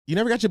You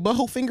never got your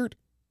butthole fingered?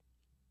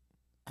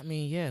 I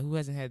mean, yeah, who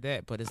hasn't had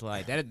that? But it's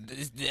like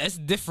that's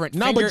different.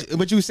 No,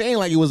 but you were saying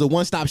like it was a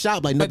one-stop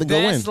shop, like nothing go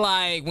in. That's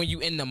like when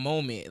you in the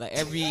moment. Like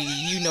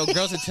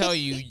girls will tell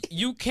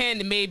you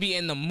can maybe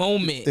in the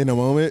moment. In the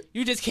moment,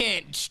 you just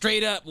can't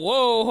straight up.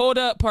 Whoa, hold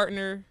up,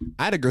 partner.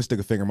 I had a girl stick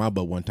a finger in my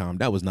butt one time.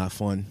 That was not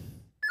fun.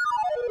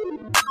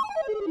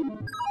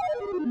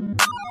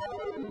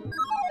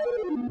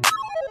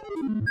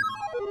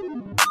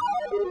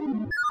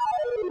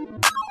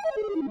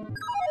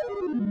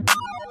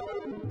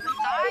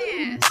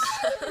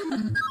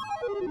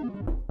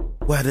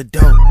 Where the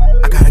dope?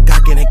 I got a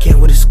Glock in a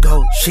can with a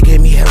scope. She gave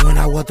me head when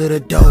I walked through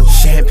the door.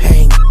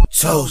 Champagne,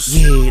 toast,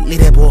 yeah, leave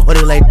that boy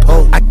hoodie like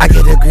Pope. I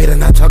get the grit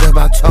and I talk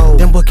about toe.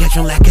 Them boy catch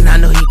him lacking, I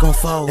know he gon'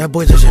 fold. That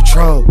boy just a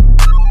troll.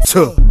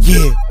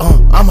 Yeah,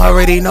 I'm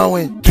already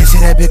knowing. Can't say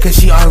that bitch cause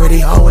she already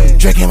hoeing.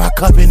 Drinking my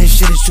cup and this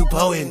shit is too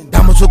potent.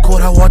 Diamonds too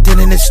cold, I walked in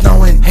and it's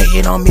snowing.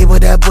 Hating on me,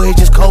 but that boy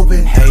just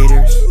coping.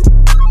 Haters.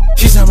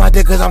 She said my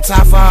dick cause I'm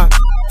top 5.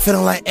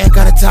 Feeling like Ant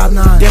got a top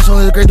 9. That's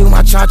only the great do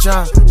my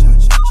cha-cha.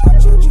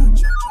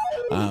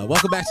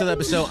 Welcome back to the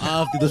episode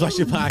of the Watch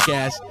Shit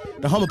Podcast,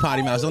 the home of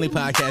Potty Mouth, the only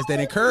podcast that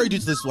encourages you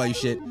to listen while you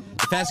shit.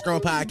 The fastest growing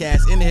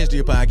podcast in the history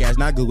of podcasts.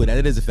 Not Google that.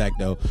 It is a fact,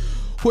 though.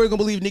 Who are gonna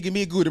believe nigga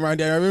me good around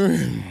there?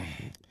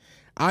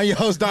 I'm your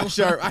host, Doc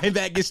Sharp. I ain't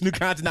back getting some new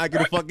content I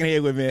get a fucking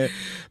head with, man.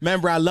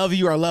 Remember, I love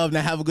you. I love.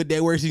 Now have a good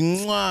day. Where's you?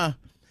 Mwah.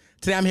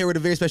 Today I'm here with a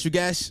very special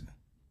guest.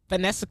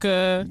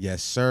 Finessica.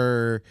 Yes,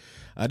 sir.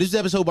 This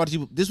episode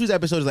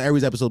is like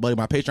every episode about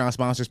my Patreon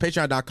sponsors,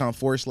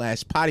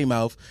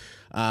 patreon.com/pottymouth.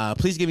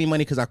 Please give me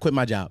money because I quit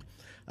my job.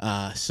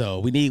 So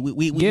we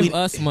give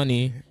us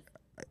money.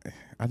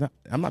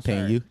 I'm not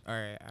paying you. All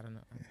right, I don't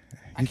know.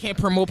 I can't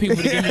promote people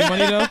to give me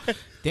money though.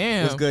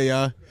 Damn. What's good,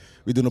 y'all?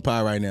 We doing a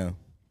pod right now.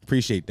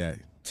 Appreciate that.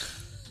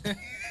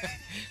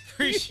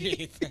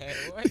 Appreciate that.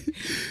 What?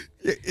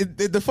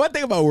 The fun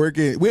thing about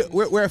working,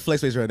 we're at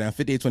Flex Space right now,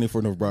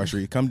 5824 North Broad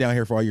Street. Come down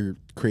here for all your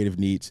creative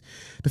needs.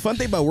 The fun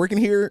thing about working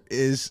here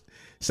is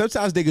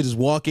sometimes they could just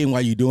walk in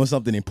while you're doing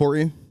something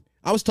important.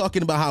 I was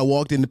talking about how I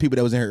walked into people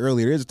that was in here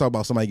earlier. They was talking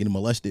about somebody getting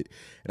molested,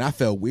 and I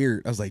felt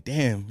weird. I was like,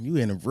 "Damn, you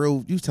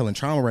telling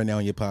trauma right now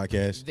on your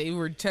podcast." They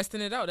were testing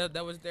it out.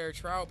 That was their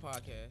trial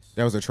podcast.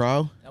 That was a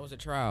trial. That was a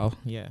trial.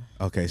 Yeah.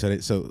 Okay, so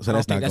that's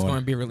not going going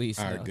to be released.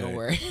 All right, no. good. Don't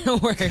worry.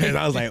 Don't worry. And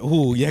I was like,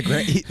 "Ooh, yeah,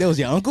 great. That was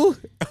your uncle.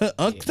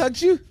 Uncle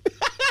touched you."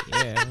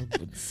 Yeah,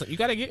 so you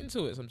got to get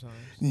into it sometimes.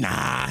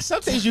 Nah,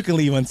 some things you can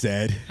leave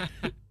unsaid.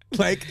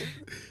 Like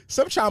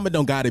some trauma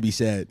don't got to be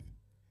said.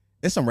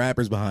 There's some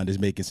rappers behind us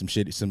making some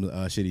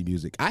shitty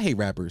music. I hate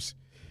rappers.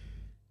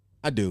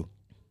 I do.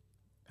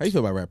 How you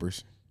feel about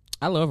rappers?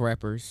 I love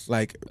rappers.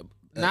 Like,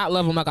 not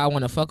love them like I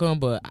want to fuck them,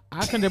 but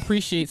I can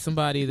appreciate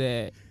somebody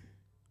that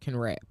can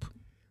rap.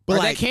 But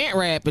like, that can't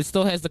rap, but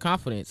still has the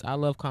confidence. I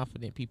love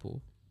confident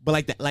people.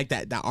 But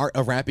the art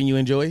of rapping you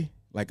enjoy?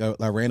 Like a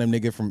random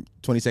nigga from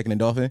 22nd and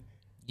Dolphin?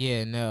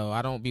 Yeah, no,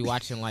 I don't be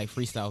watching like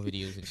freestyle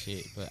videos and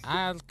shit, but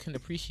I can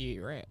appreciate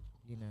rap,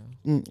 you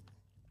know.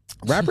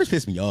 Rappers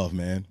piss me off,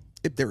 man.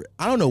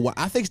 I don't know why.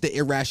 I think it's the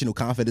irrational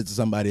confidence of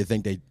somebody to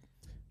think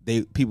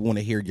people want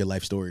to hear your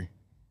life story.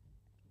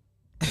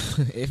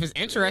 If it's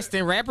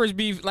interesting, rappers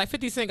be like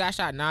 50 Cent got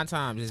shot 9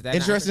 times. Is that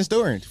interesting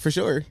story for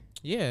sure?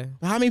 Yeah.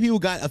 How many people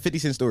got a 50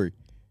 Cent story?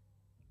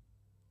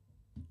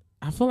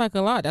 I feel like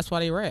a lot. That's why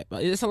they rap.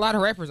 It's a lot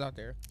of rappers out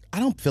there. I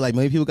don't feel like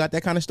many people got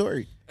that kind of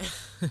story.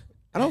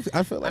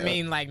 I feel like. I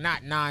mean, like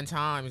not 9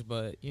 times,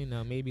 but you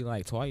know, maybe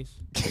like twice.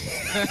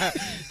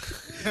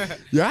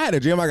 Yeah, I had a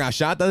dream I got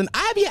shot. I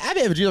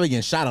have a dream of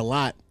getting shot a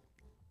lot.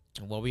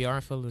 Well, we are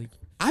in Philly.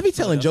 I be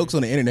telling jokes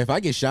on the internet. If I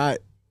get shot,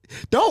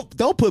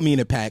 don't put me in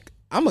a pack.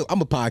 I'm a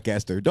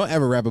podcaster. Don't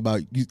ever rap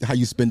about how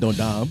you spend on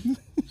Dom.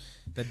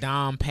 The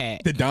Dom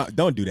pack.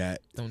 Don't do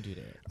that. Don't do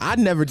that. I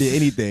never did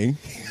anything.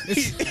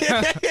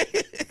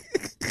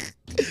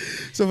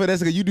 So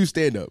Finessica, you do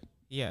stand up.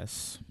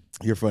 Yes.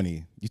 You're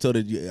funny. You told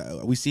it.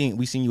 We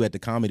seen you at the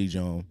Comedy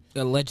Zone.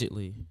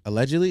 Allegedly.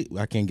 Allegedly?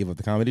 I can't give up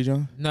the Comedy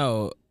Zone?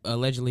 No.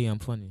 Allegedly, I'm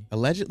funny.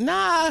 Allegedly?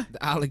 Nah.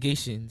 The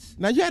allegations.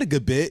 Nah, you had a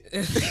good bit.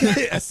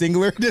 A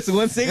singular. Just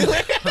one singular.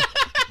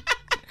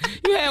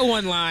 You had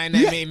one line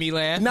that made me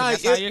laugh. Nah,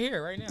 that's how you're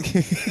here right now.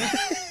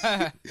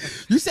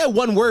 You said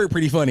one word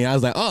pretty funny. I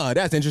was like, oh,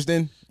 that's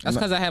interesting. That's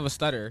because I have a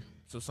stutter.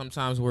 So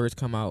sometimes words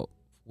come out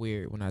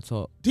weird when I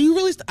talk. Do you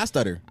really? I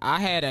stutter. I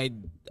had a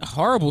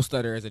horrible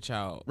stutter as a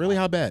child. Really?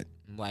 How bad?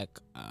 Like,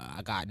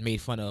 I got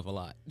made fun of a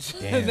lot.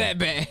 Damn. That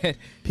bad.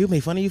 People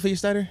made fun of you for your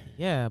stutter?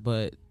 Yeah,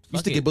 but... You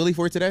used to get bullied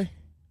for it today?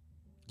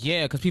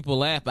 Yeah, because people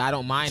laugh, but I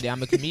don't mind it.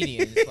 I'm a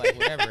comedian. It's like,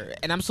 whatever.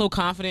 And I'm so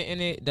confident in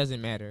it, it doesn't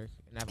matter.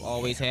 And I've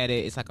always had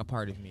it. It's like a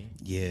part of me.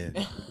 Yeah.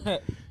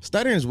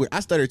 Stuttering is weird.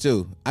 I stutter,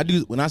 too. I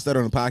do. When I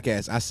stutter on the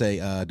podcast, I say,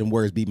 them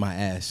words beat my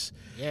ass.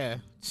 Yeah.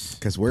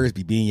 Because words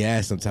be beating your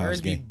ass sometimes.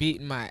 Words be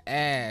beating my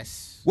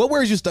ass. What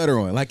words you stutter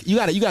on? Like, you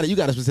got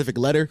a specific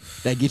letter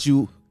that gets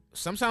you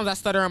Sometimes I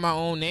stutter on my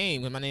own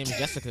name when my name is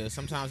Jessica.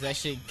 Sometimes that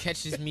shit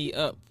catches me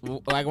up.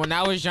 Like when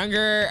I was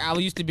younger, I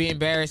used to be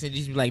embarrassed and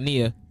just be like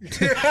Nia.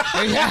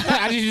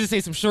 I just used to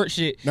say some short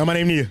shit. No, my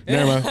name Nia.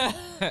 Never mind.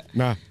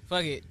 Nah.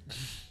 Fuck it.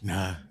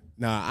 Nah.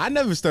 I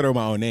never stutter on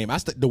my own name.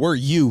 The word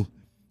 "you,"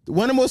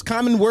 one of the most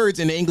common words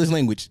in the English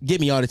language,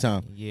 get me all the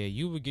time. Yeah,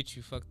 you would get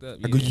you fucked up.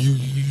 I go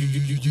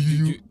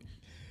you.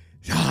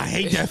 I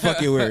hate that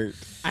fucking word.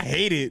 I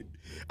hate it.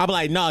 I'm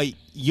like, no,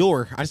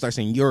 your. I start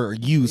saying your or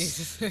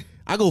use.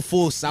 I go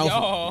full south.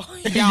 Y'all.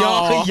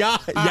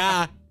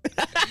 Yeah.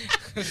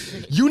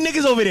 You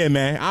niggas over there,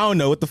 man. I don't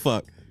know what the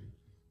fuck.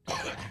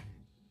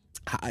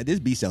 This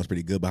beat sounds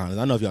pretty good behind us.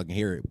 I don't know if y'all can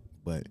hear it,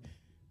 but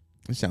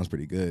it sounds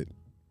pretty good.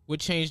 What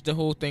changed the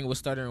whole thing with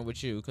stuttering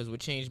with you? Because what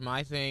changed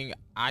my thing,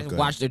 I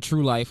watched a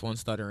True Life on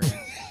stuttering.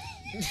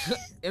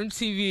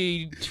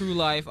 MTV True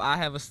Life, I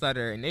have a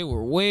stutter, and they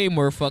were way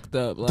more fucked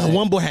up. Like, the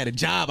one boy had a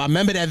job. I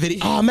remember that video.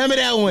 Oh, I remember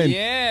that one.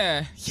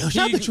 Yeah. Yo,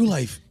 shout out to True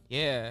Life.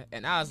 Yeah,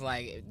 and I was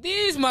like, if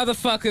these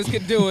motherfuckers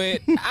could do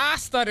it. I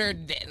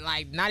stuttered,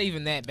 like, not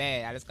even that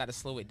bad. I just got to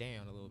slow it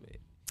down a little bit.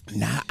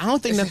 Nah, I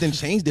don't think nothing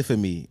changed it for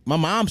me. My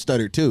mom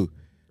stuttered too.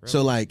 Really?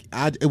 So like,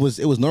 it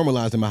was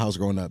normalized in my house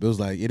growing up. It was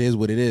like, it is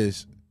what it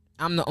is.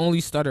 I'm the only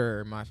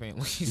stutterer in my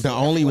family. So the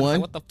only one?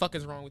 Like, what the fuck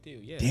is wrong with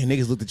you? Yeah. Damn,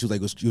 niggas looked at you like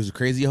you was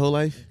crazy your whole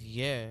life?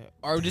 Yeah.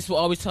 Or just will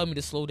always tell me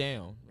to slow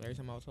down. Every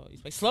time I was talking,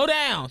 he's like, slow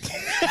down.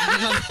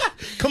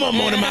 Come on,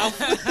 moan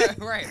mouth.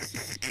 Right.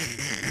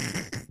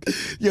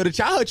 Yo, the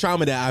childhood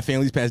trauma that our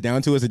families pass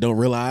down to us and don't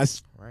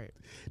realize. Right.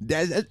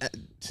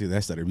 See,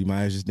 that stuttered be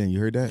my ass just then. You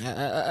heard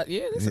that?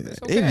 Yeah,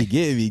 that's okay.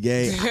 It be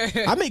gay.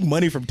 I make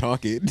money from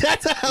talking.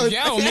 That's how.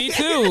 Yo, me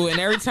too. And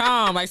every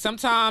time, like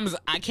sometimes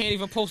I can't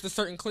even post a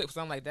certain clip because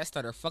I'm like, that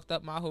stutter fucked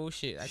up my whole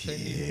shit. I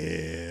couldn't even.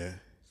 Yeah.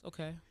 It's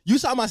okay. You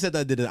saw my set that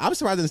I did it. I'm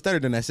surprised I didn't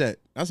stutter in that set.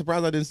 I'm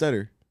surprised I didn't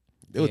stutter.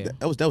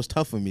 That was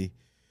tough for me.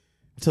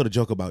 I told a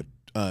joke about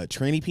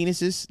tranny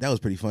penises. That was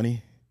pretty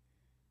funny,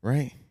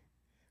 right?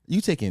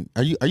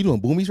 Are you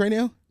doing boomies right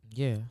now?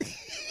 Yeah.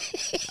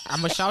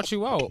 I'm gonna shout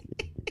you out.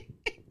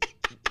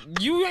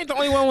 You ain't the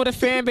only one with a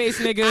fan base,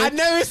 nigga. I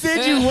never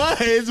said you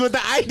was, but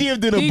the idea of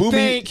doing a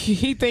boomie.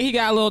 He think he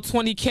got a little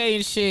 20K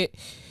and shit.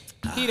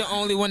 He the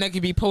only one that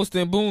could be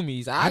posting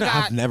boomies.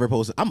 I've never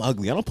posted. I'm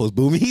ugly. I don't post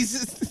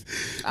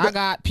boomies. I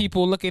got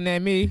people looking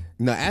at me.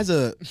 No, as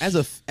a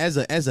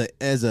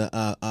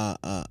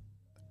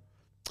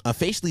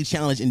facially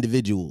challenged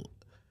individual,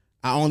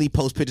 I only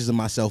post pictures of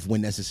myself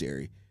when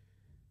necessary.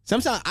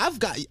 Sometimes I've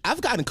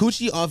gotten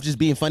coochie off just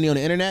being funny on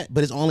the internet,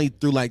 but it's only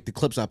through like the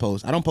clips I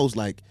post. I don't post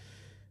like.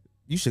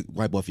 You should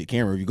wipe off your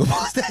camera if you go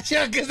post that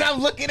shit, because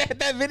I'm looking at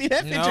that video.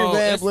 That picture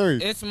bad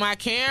blurry. It's my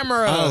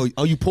camera.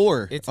 Oh, you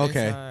poor. It's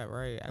okay. Inside,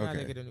 right. I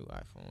gotta get a new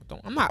iPhone.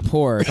 I'm not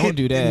poor. Don't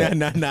do that.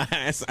 Nah.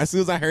 As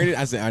soon as I heard it,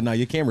 I said, "Oh no,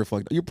 your camera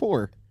fucked. You're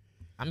poor."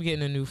 I'm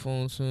getting a new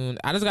phone soon.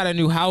 I just got a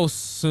new house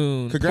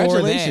soon.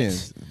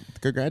 Congratulations.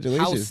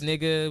 Congratulations. House,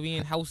 nigga. We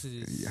in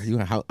houses. You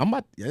in a house?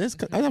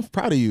 I'm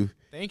proud of you.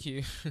 Thank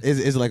you.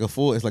 Is it like a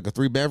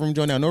 3-bedroom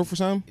joint down north or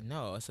something?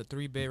 No, it's a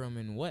 3-bedroom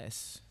in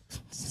West.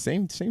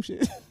 Same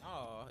shit.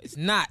 Oh, it's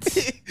not.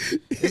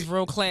 It's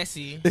real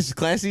classy. It's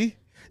classy.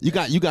 You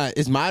got.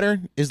 It's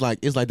modern. It's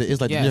like the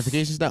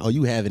gentrification style. Oh,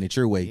 you having it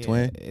your way,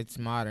 twin. It's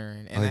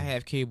modern, and I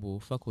have cable.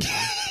 Fuck with me.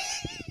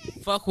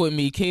 Fuck with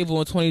me. Cable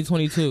in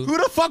 2022. Who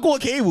the fuck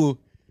want cable?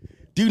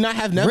 Do you not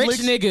have Netflix? Rich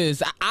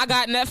niggas. I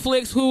got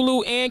Netflix,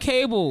 Hulu, and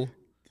cable.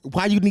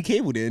 Why you need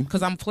cable then?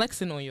 Because I'm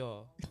flexing on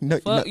y'all. No,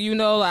 fuck,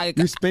 no, like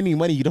you're spending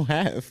money you don't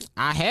have.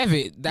 I have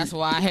it. That's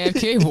why I have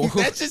cable.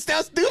 That just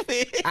sounds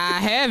stupid. I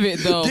have it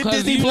though.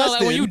 Because you know,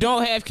 like, when you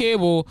don't have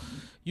cable,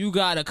 you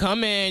gotta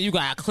come in. You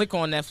gotta click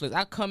on Netflix.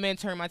 I come in,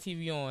 turn my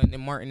TV on,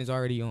 and Martin is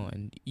already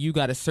on. You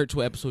gotta search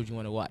what episode you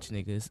want to watch,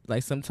 niggas.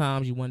 Like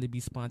sometimes you want to be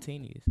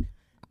spontaneous.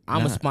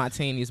 I'm a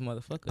spontaneous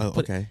motherfucker. Oh,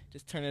 okay.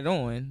 Just turn it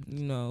on.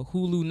 You know,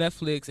 Hulu,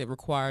 Netflix. It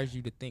requires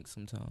you to think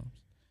sometimes.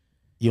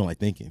 You don't like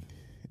thinking.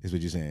 Is what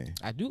you're saying.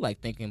 I do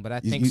like thinking, but I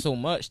think so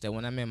much that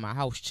when I'm in my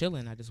house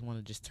chilling, I just want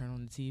to just turn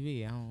on the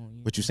TV. I don't.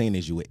 What you're saying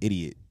is you an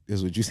idiot.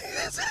 Is what you saying.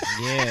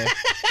 Yeah.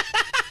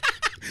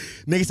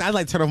 Niggas, I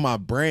like to turn off my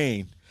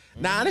brain.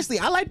 Nah, honestly,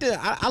 I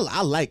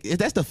like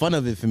that's the fun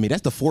of it for me.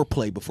 That's the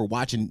foreplay before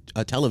watching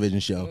a television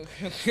show.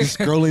 just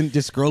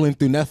scrolling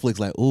through Netflix,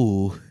 like,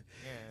 ooh,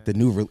 the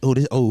new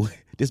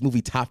this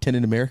movie top 10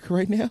 in America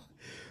right now.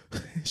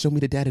 Show me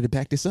the data to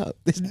back this up.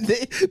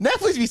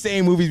 Netflix be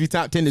saying movies be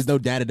top 10. There's no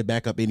data to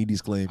back up any of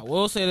these claims. I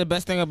will say the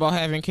best thing about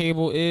having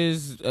cable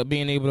is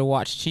being able to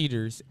watch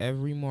Cheaters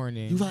every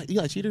morning. You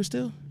like Cheaters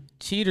still?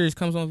 Cheaters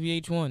comes on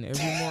VH1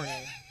 every morning.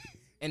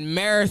 And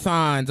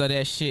marathons of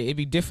that shit. It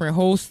be different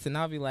hosts, and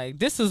I'll be like,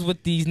 this is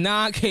what these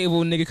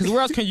non-cable niggas, because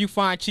where else can you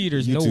find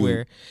Cheaters? YouTube.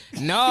 Nowhere.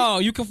 No,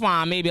 you can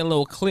find maybe a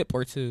little clip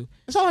or two.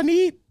 That's all I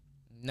need.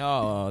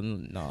 No.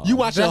 You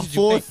watch a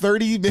full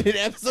 30-minute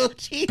episode of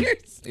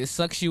Cheaters? It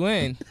sucks you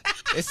in.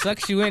 It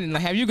sucks you in.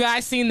 Have you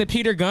guys seen the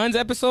Peter Guns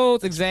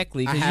episodes?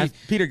 Exactly. I have.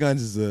 Peter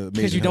Guns is a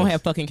because you don't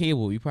have fucking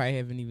cable. You probably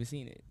haven't even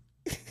seen it.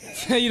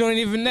 You don't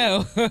even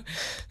know.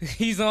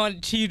 He's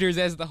on Cheaters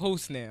as the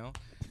host now.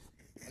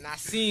 And I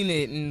seen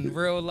it in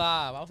real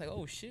live. I was like,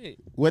 oh shit.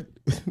 What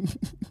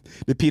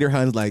did Peter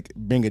Huns like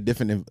bring a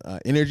different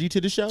energy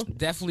to the show?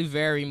 Definitely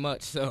very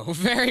much so.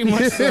 Very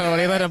much so.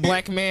 They let a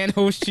black man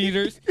host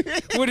cheaters.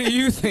 What do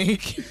you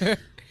think?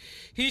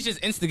 He's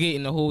just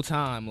instigating the whole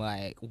time.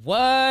 Like,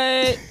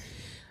 what?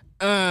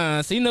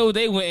 So you know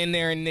they went in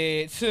there and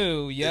did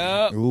too.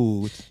 Yup.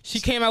 Ooh. She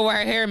came out with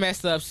her hair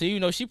messed up, so you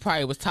know she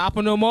probably was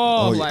topping them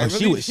all.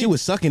 She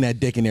was sucking that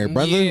dick in there,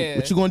 brother. Yeah.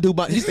 What you gonna do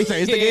about it? You think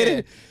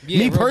instigated? Yeah,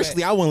 Me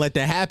personally, I wouldn't let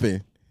that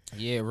happen.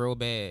 Yeah, real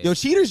bad. Yo,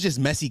 cheaters just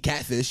messy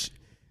catfish.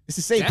 It's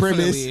the same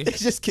Definitely.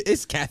 premise.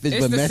 It's catfish,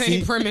 It's but the messy.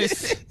 same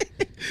premise.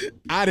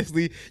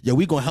 Honestly, yo,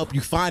 we gonna help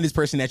you find this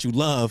person that you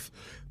love,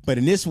 but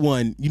in this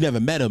one, you never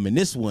met him. In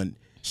this one,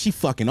 she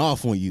fucking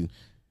off on you.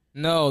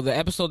 No, the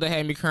episode that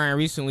had me crying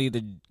recently,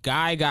 the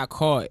guy got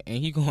caught, and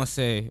he gonna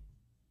say,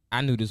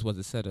 I knew this was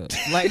a setup.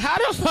 Like, how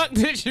the fuck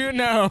did you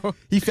know?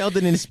 He felt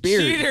it in his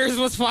spirit. Cheaters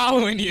was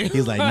following you. He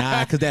was like,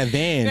 nah, because that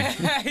van.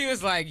 He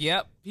was like,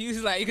 yep. He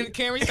was like, the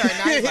camera started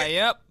now. He's like,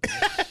 yep.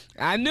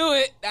 I knew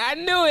it.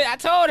 I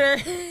told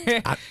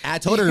her. I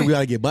told her we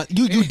gotta get butt.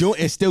 You doing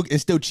and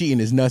still cheating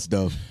is nuts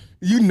though.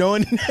 You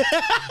knowing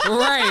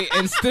Right,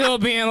 and still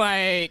being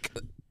like,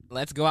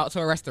 let's go out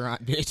to a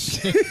restaurant,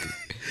 bitch.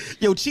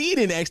 Yo,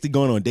 cheating and actually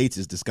going on dates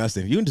is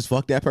disgusting. You can just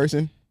fuck that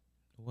person.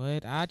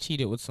 What? I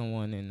cheated with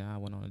someone and I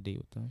went on a date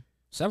with them.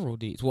 Several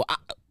dates. Well,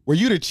 Were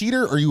you the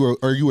cheater or you were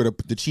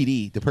the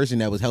cheatee, the person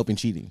that was helping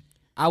cheating?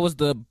 I was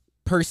the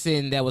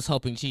person that was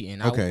helping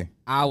cheating. Okay.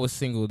 I was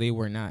single. They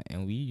were not,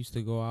 and we used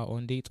to go out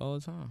on dates all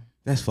the time.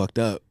 That's fucked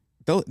up.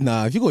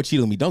 If you go cheat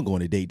on me, don't go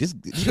on a date.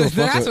 Just go fuck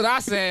That's up. what I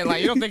said.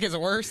 Like, you don't think it's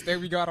worse that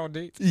we go out on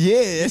dates? Yeah,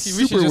 it's We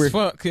super should weird. just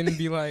fuck and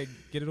be like,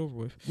 get it over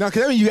with. No,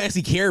 because I mean you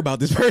actually care about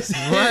this person,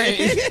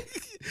 Right.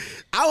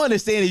 I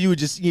understand that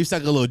you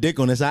suck a little dick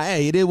on the side.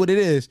 Hey, it is what it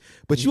is.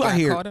 But you out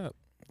here. Caught up.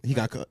 He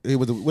got caught. It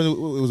was a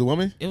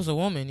woman. It was a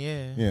woman.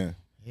 Yeah. Yeah.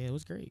 Yeah, it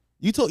was great.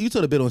 You told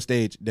a bit on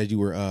stage that you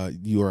were a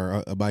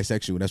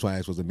bisexual. That's why I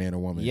asked was a man or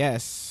woman.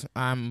 Yes,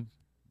 I'm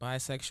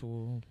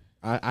bisexual.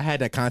 I had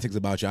that context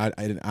about you.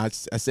 I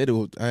said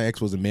I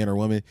asked was a man or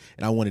woman,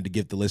 and I wanted to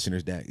give the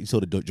listeners that. You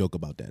told a joke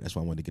about that. That's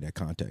why I wanted to get that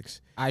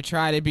context. I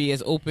try to be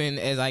as open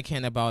as I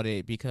can about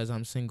it because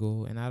I'm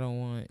single and I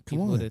don't want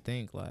people to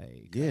think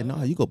like, yeah,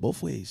 no, you go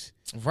both ways.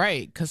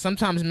 Right, because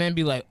sometimes men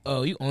be like,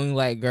 oh, you only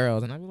like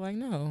girls, and I be like,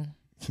 no,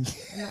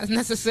 not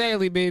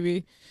necessarily,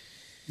 baby.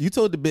 You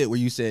told the bit where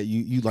you said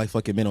you like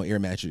fucking men on air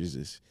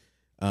mattresses.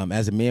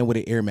 As a man with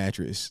an air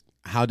mattress,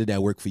 how did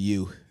that work for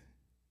you?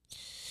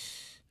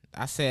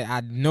 I said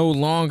I no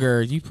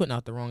longer. You putting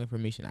out the wrong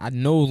information. I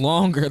no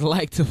longer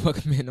like to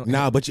fuck men on.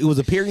 Nah, but it was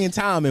a period in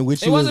time in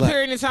which it was a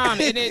period in time,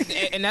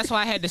 and that's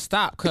why I had to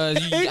stop because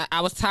I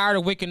was tired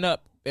of waking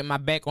up and my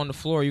back on the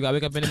floor. You got to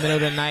wake up in the middle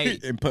of the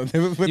night.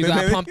 You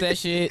got to pump that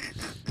shit.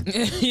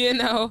 You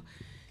know.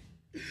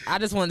 I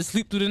just wanted to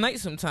sleep through the night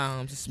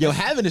sometimes. Yo,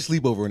 having a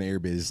sleepover in the air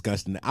bed is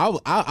disgusting.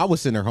 I was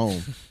sending her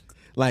home.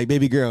 Like,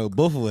 baby girl,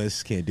 both of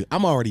us can't do.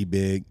 I'm already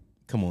big.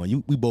 Come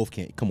on, we both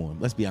can't. Come on,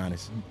 let's be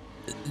honest.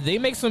 They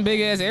make some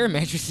big ass air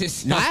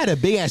mattresses. No, I had a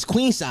big ass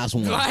queen size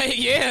one. Like,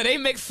 yeah, they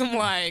make some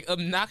like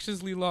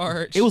obnoxiously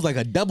large. It was like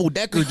a double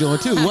decker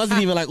joint too. It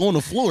wasn't even like on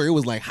the floor. It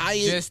was like high.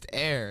 Just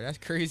air. That's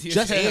crazy.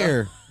 Just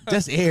air.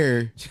 Just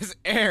air. Just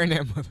air in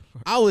that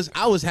motherfucker.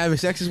 I was having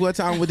sex one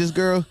time with this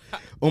girl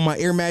on my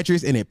air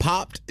mattress and it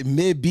popped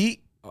mid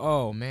beat.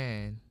 Oh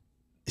man.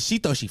 She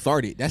thought she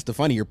farted. That's the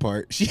funnier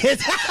part.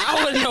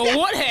 I wouldn't know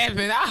what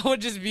happened. I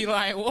would just be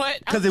like, what?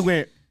 Because it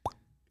went.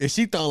 And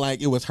she thought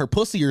like it was her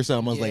pussy or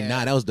something. I was like,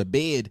 nah, that was the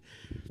bed.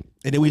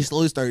 And then we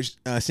slowly started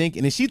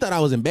sinking. And she thought I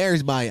was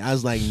embarrassed by it. I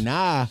was like,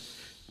 nah,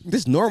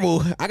 this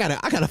normal. I got a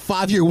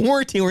 5-year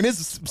warranty on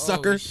this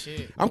sucker.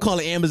 Shit. I'm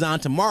calling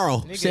Amazon tomorrow.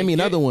 Nigga, send me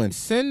another one.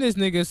 Send this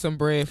nigga some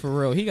bread for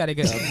real. He got to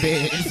get a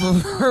bed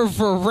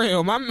for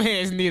real. My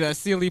man's need a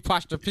Sealy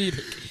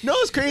Posturepedic. No,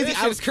 it's crazy.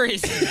 This is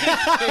crazy.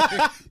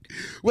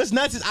 What's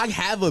nuts is I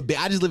have a bed.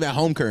 I just live at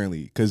home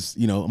currently because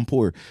I'm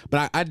poor.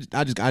 But I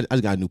just got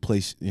a new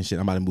place and shit.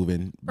 I'm about to move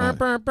in.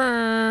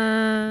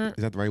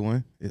 Is that the right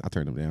one? I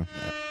turned them down.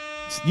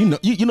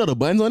 You know the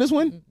buttons on this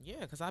one?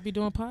 Yeah, because I be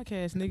doing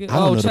podcasts,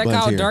 nigga. Check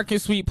out here. Dark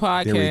and Sweet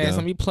podcast.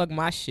 Let me plug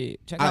my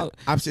shit. Check out.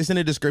 It's in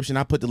the description.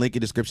 I put the link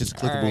in the description. It's a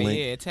clickable link.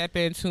 Yeah, tap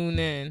in, tune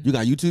in. You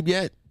got YouTube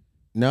yet?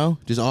 No,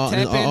 just all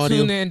tap in, audio.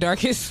 Tune in.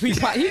 Dark and Sweet.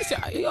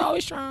 He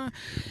always trying.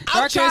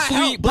 Dark and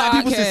Sweet Black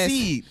people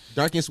succeed.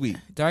 Dark and Sweet.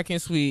 Dark and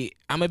Sweet.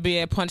 I'm gonna be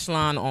at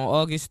Punchline on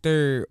August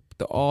 3rd,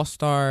 the All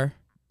Star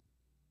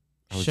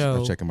show.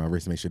 I'm checking my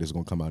wrist to make sure this is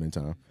gonna come out in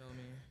time.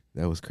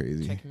 That was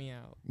crazy. Check me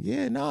out.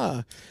 Yeah,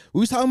 nah.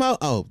 We was talking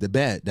about the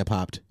bed that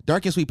popped.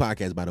 Dark and Sweet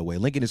podcast, by the way.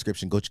 Link in the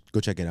description. Go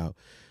check it out.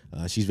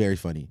 She's very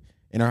funny.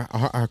 And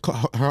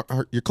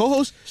your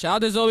co-host. Shout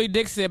out to Zoe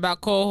Dixon, about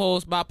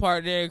co-host, my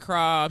partner in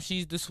crime.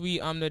 She's the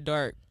sweet, I'm the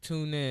dark.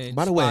 Tune in.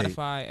 By the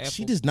Spotify, way, Apple.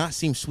 she does not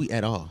seem sweet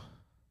at all.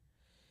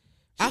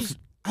 I've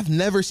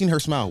never seen her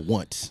smile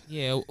once.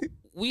 Yeah,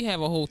 we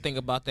have a whole thing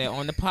about that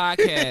on the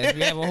podcast.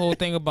 We have a whole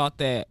thing about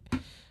that.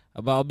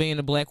 about being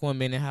a black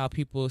woman and how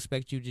people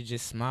expect you to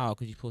just smile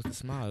because you're supposed to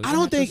smile. I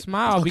don't think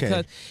smile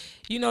because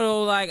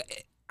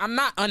like I'm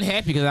not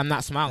unhappy because I'm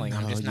not smiling.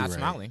 I'm just not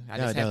smiling. I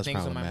just have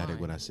things on my mind.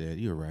 What I said,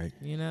 you're right.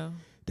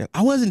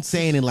 I wasn't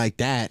saying it like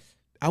that.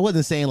 I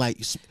wasn't saying like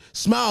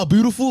smile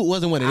beautiful. It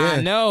wasn't what it is.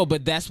 I know,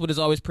 but that's what is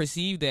always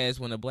perceived as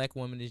when a black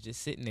woman is just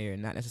sitting there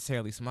and not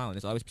necessarily smiling.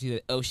 It's always perceived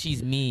as, oh,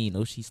 she's mean.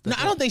 Oh, she's stuck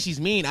No, I don't think she's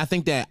mean. I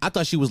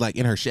thought she was like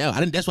in her shell.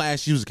 That's why I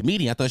asked she was a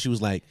comedian. I thought she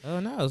was like, oh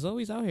no,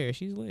 Zoe's out here.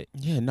 She's lit.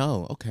 Yeah,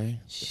 no,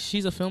 okay.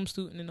 She's a film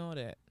student and all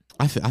that.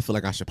 I feel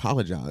like I should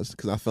apologize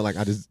because I feel like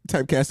I just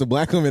typecast a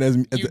black woman as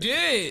you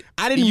did.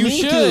 I didn't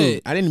mean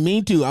to. I didn't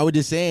mean to. I was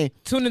just saying.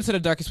 Tune into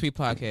the Darkest Sweet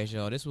podcast,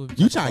 y'all. This will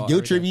you try to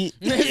guilt trip me.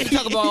 We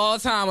talk about all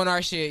the time on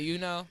our shit,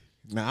 Nah,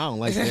 I don't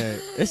like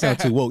that. It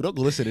sounds too woke. Don't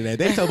go listen to that.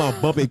 They talk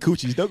about bumping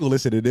coochies. Don't go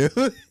listen to them.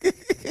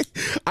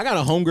 I got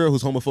a homegirl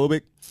who's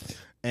homophobic,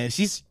 and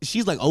she's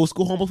like old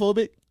school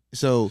homophobic.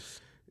 So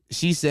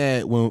she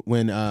said when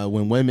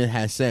women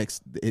have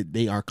sex,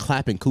 they are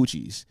clapping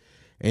coochies.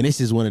 And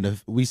this is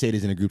we say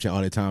this in a group chat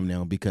all the time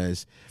now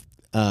because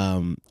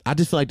I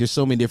just feel like there's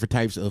so many different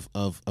types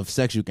of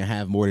sex you can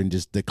have more than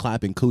just the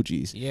clapping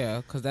coochies. Yeah,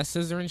 because that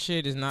scissoring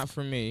shit is not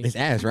for me. It's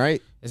ass,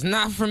 right? It's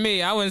not for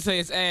me. I wouldn't say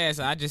it's ass.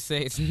 I just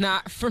say it's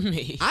not for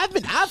me.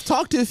 I've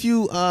talked to a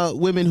few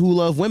women who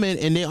love women,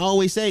 and they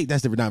always say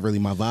that's not really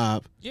my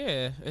vibe.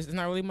 Yeah, it's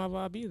not really my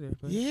vibe either.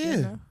 But,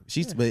 yeah,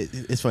 but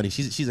it's funny.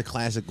 She's a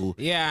classical.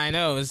 Yeah, I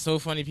know. It's so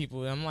funny.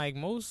 People. I'm like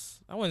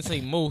I wouldn't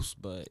say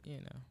most, but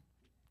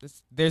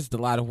there's a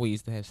lot of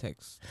ways to have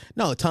sex.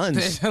 No, tons.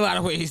 There's a lot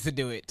of ways to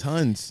do it.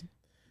 Tons.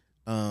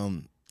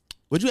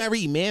 Would you ever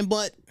eat man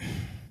butt?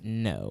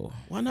 No.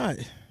 Why not?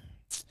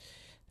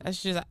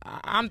 That's just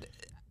I'm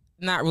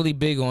not really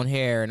big on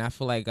hair, and I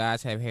feel like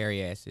guys have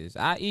hairy asses.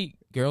 I eat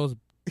girls'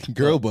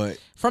 butt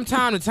from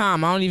time to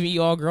time. I don't even eat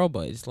all girl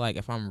butt. It's like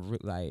if I'm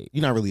like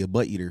you're not really a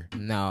butt eater.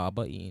 No,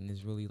 butt eating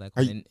is really like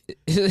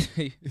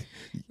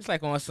it's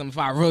like on some if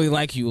I really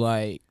like you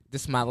like.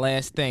 This is my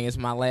last thing. It's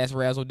my last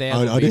razzle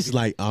dazzle. Oh, this is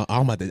like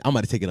I'm about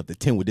to take it up to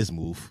 10 with this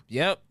move.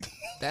 Yep,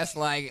 that's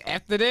like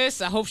after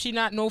this. I hope she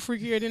not no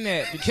freakier than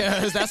that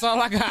because that's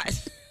all I got.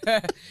 This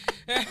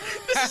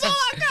is all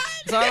I got.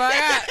 That's all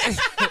I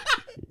got.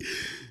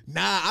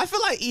 Nah, I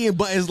feel like eating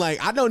butt is like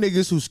I know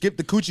niggas who skip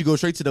the coochie go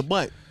straight to the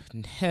butt.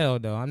 Hell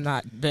no, I'm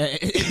not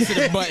that into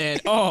the butt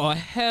at all.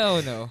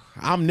 Hell no.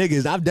 I'm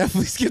niggas. I've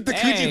definitely skipped the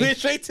coochie went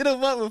straight to the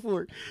butt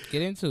before.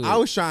 Get into it. I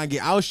was trying to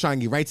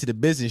get right to the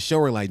business. Show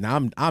her like, nah,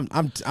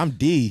 I'm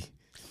D.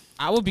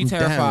 I would be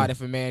terrified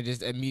if a man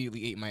just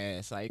immediately ate my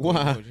ass. Like,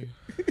 why?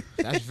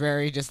 That's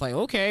very just like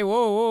okay,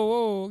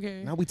 whoa,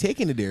 okay. Now we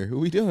taking it there. What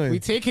we doing? We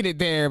taking it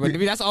there, but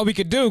maybe that's all we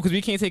could do because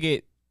we can't take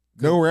it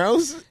nowhere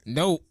else.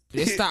 Nope.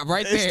 It stopped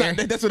right there.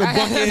 That's what a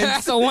buck is.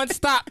 That's a one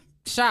stop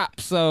shop.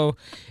 So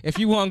if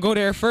you want to go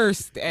there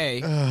first,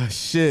 hey. Oh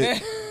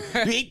shit.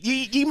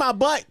 you eat my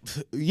butt.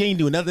 You ain't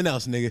doing nothing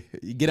else, nigga.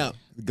 You get up,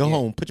 go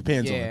home, put your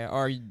pants on. Yeah,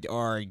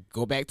 or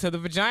go back to the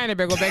vagina.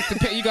 Better go back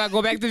to you gotta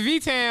go back to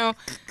V-Town.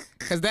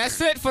 Cause that's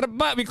it for the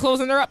butt. We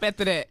closing her up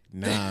after that.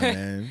 Nah,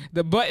 man.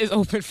 The butt is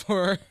open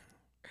for her.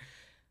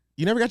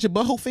 You never got your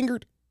butthole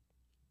fingered?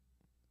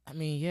 I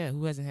mean, yeah,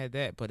 who hasn't had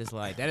that? But it's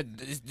like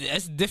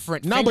that's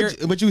different. No,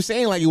 but you were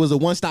saying like it was a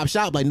one-stop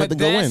shop, like nothing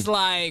go in. That's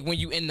like when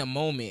you in the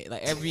moment.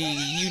 Like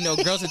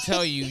girls will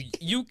tell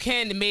you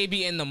can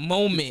maybe in the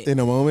moment. In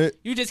the moment,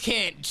 you just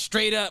can't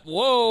straight up.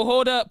 Whoa,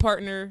 hold up,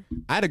 partner.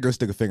 I had a girl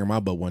stick a finger in my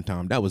butt one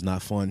time. That was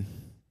not fun.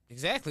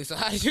 Exactly. So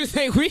how did you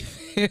think we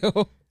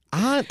feel?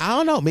 I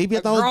don't know. Maybe I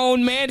thought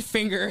grown man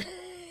finger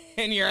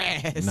in your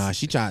ass. Nah,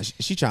 she tried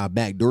to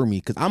backdoor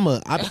me because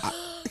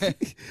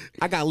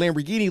I got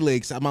Lamborghini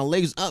legs. My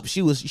legs up.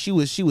 She was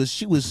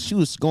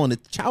going to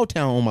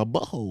Chowtown on my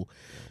butthole.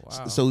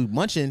 Wow. So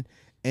munching,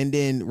 and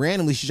then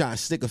randomly she tried to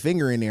stick a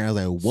finger in there. I was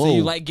like, whoa. So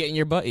you like getting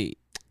your butt eat?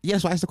 Yeah,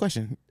 that's why I asked the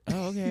question.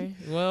 Oh, okay.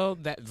 Well,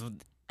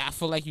 I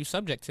feel like you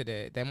subject to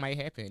that. That might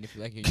happen if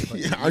you like your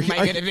butt. You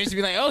might get eventually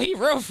be like, oh, he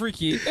real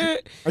freaky.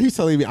 Are you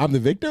telling me I'm the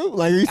victim?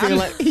 Like, are you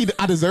saying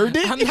I deserved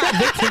it? I'm not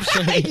victim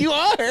shaming. You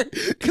are,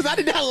 because I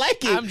did not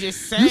like it. I'm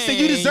just saying. You said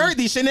you deserved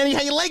these shit, and then you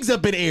had your legs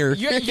up in the air.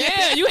 You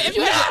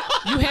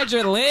had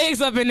your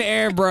legs up in the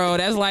air, bro.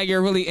 That's like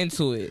you're really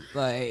into it.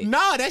 Like,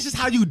 no, that's just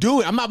how you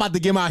do it. I'm not about to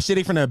get my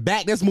shit from the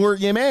back. That's more,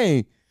 yeah,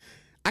 man.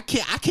 I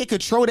can't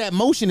control that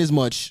motion as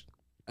much.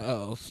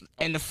 Oh,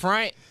 in the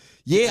front.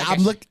 Yeah,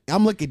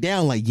 I'm looking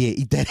down like, yeah,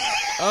 eat that.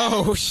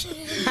 Oh shit.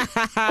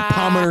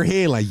 Palm of her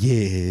head like,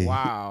 yeah.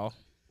 Wow.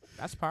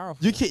 That's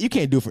powerful. You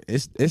can't do it for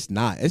it's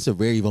not. It's a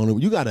very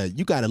vulnerable. You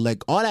gotta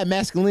let all that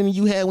masculinity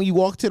you had when you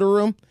walked to the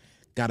room,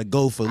 gotta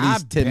go for at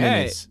least 10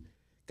 minutes.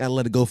 Gotta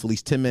let it go for at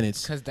least 10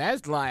 minutes. Cause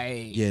that's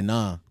like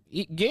nah.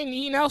 Getting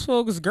eaten out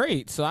smoke is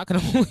great, so I can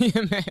only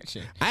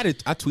imagine. I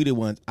tweeted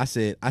once. I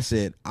said,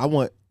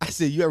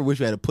 you ever wish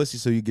you had a pussy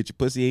so you get your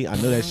pussy ate? I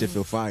know that shit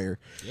feel fire.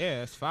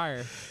 Yeah, it's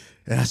fire.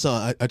 And I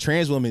saw a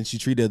trans woman. She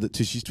tweeted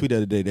the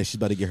other day that she's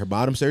about to get her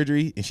bottom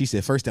surgery, and she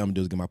said, "First thing I'm gonna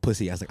do is get my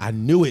pussy." I was like, I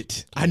knew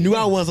it. I knew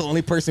I wasn't the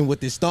only person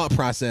with this thought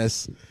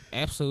process.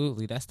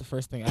 Absolutely, that's the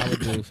first thing I would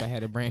do if I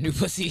had a brand new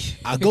pussy.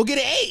 I'll go get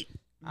an 8.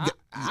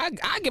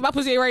 I get my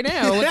pussy right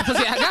now. With the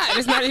pussy I got,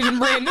 it's not even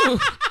brand new.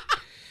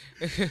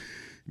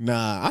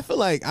 Nah, I feel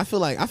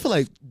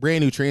like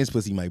brand new trans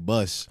pussy might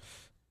bust.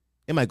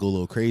 It might go a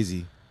little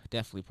crazy.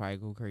 Definitely probably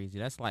go crazy.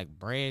 That's like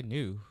brand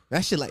new.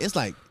 That shit like it's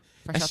like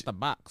fresh out the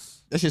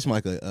box. That's just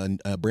like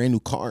a brand new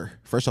car,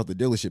 fresh off the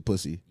dealership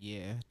pussy.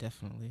 Yeah,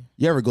 definitely.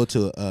 You ever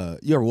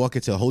walk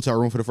into a hotel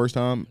room for the first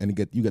time and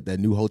you got that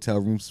new hotel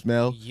room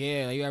smell?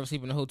 Yeah, you ever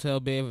sleep in a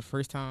hotel bed for the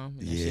first time?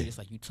 And that shit is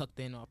like you tucked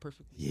in all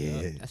perfectly.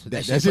 Yeah, that's what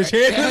that's your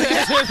shit.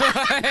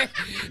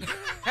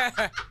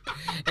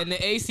 And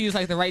the AC is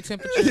like the right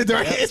temperature.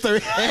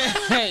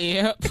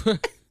 Yep.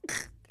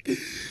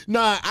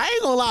 Nah, I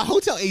ain't gonna lie.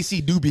 Hotel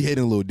AC do be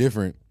hitting a little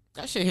different.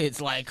 That shit hits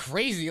like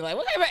crazy. Like,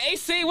 what kind of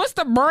AC? What's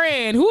the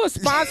brand? Who is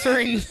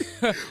sponsoring?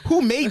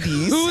 Who made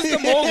these? Who's the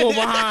mogul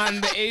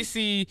behind the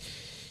AC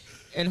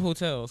in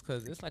hotels?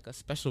 Because it's like a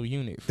special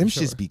unit. Them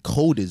shits be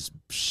cold as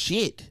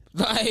shit.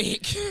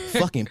 Like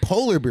fucking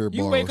polar bear balls.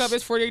 You wake up,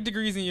 it's 48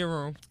 degrees in your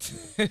room,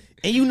 and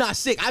you not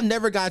sick. I've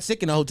never got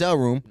sick in a hotel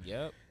room.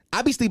 Yep.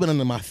 I be sleeping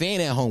under my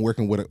fan at home,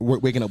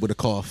 waking up with a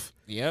cough.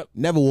 Yep.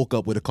 Never woke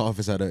up with a cough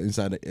inside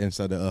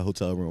the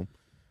hotel room.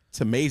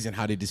 It's amazing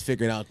how they just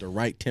figured out the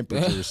right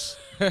temperatures.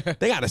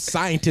 They got a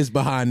scientist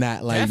behind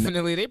that. Like,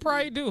 definitely, they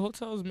probably do.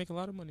 Hotels make a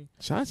lot of money.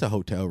 Shout out to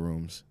hotel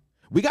rooms.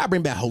 We gotta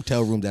bring back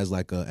hotel rooms as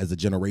a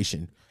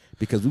generation,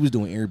 because we was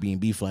doing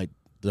Airbnb for like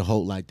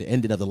the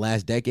ending of the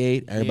last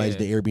decade. Everybody's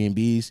the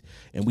Airbnbs,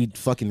 and we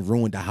fucking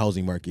ruined the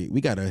housing market. We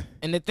gotta.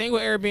 And the thing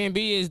with Airbnb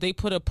is they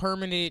put a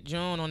permanent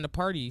John on the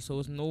party, so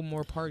it's no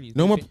more parties.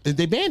 No more.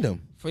 They banned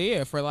them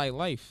for like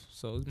life.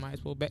 So you might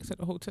as well back to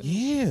the hotel.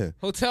 Yeah.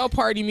 Hotel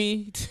party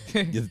me.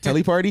 The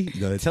telly party.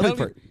 No, the telly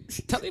party.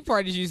 Telly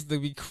parties used to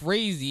be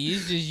crazy.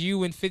 It's just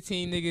you and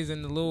 15 niggas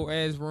in the little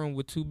ass room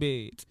with 2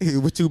 beds.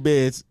 With 2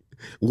 beds,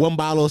 1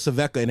 bottle of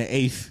Saveca and an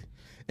 8th.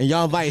 And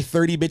y'all invited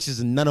 30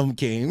 bitches and none of them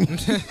came.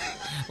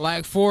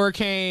 Like 4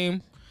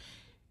 came.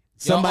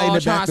 Somebody y'all in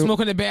the bathroom. Trying to smoke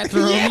in the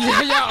bathroom.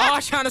 Y'all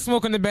all trying to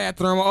smoke in the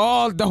bathroom.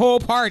 The whole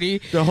party.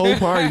 The whole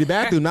party. The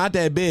bathroom not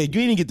that big.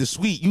 You didn't get the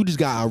suite. You just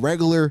got a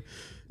regular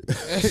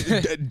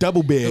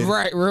double bed.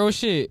 Right, real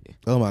shit.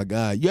 Oh my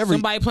God.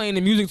 Somebody playing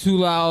the music too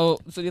loud,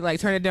 so they like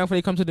turn it down before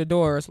they come to the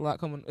door. It's a lot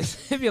coming.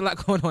 It be a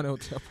lot going on at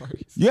hotel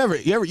parties. You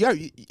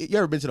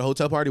ever been to the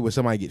hotel party where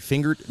somebody get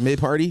fingered mid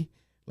party?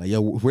 Like,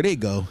 yo, where'd they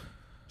go?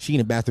 She in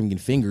the bathroom getting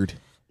fingered.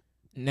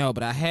 No,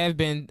 but I have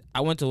been.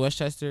 I went to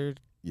Westchester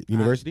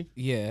University.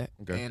 Yeah.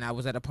 Okay. And I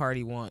was at a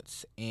party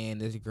once,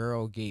 and this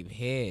girl gave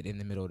head in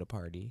the middle of the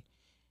party,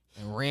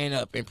 and ran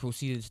up and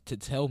proceeded to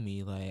tell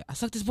me like, "I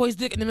sucked this boy's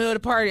dick in the middle of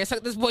the party. I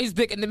sucked this boy's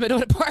dick in the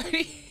middle of the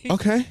party."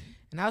 Okay.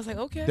 And I was like,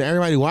 "Okay." Did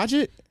everybody watch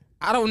it?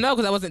 I don't know,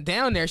 because I wasn't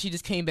down there. She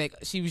just came back.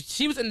 She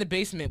was in the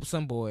basement with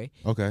some boy.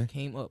 Okay.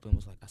 Came up and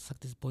was like, "I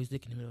sucked this boy's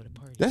dick in the middle of the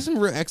party." That's some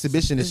real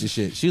exhibitionist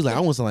shit. She was like, "I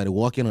want somebody to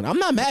walk in on." I'm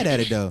not mad at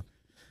it though.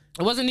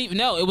 It wasn't even.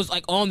 No, it was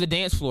like on the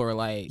dance floor.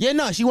 Like, yeah,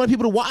 no, she wanted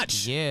people to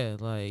watch. Yeah,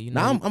 like, you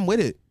know. Nah, I'm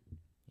with it.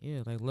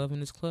 Yeah, like Love in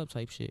This Club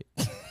type shit.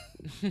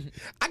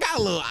 I got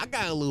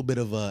a little bit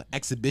of a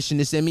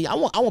exhibitionist in me. I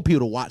want people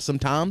to watch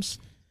sometimes.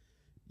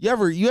 You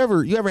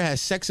ever had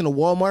sex in a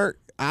Walmart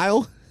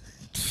aisle?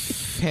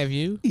 Have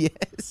you?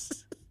 Yes.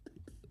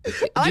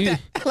 I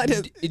like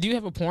that. Do you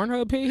have a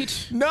Pornhub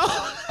page? No.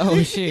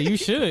 Oh shit, you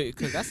should,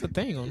 because that's the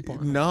thing on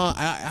Pornhub. No,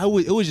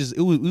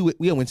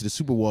 we went to the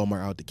Super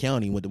Walmart out the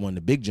county, went to one of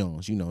the big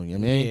Johns, you know what I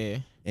mean? Yeah.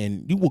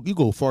 And you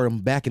go far them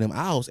back in them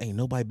aisles, ain't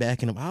nobody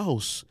back in them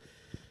aisles.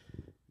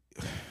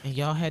 And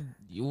y'all had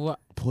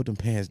pulled them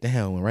pants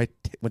down and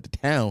went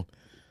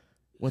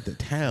to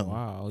town.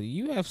 Wow,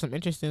 you have some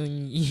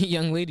interesting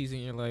young ladies in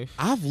your life.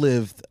 I've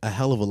lived a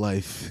hell of a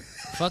life.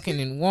 Fucking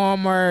in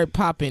Walmart,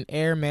 popping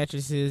air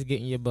mattresses,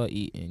 getting your butt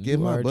eaten.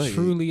 You are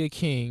truly a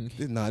king.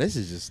 Nah, this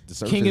is just the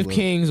surface king of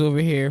kings over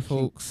here,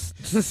 folks.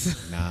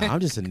 Nah, I'm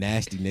just a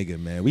nasty nigga,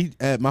 man. We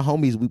my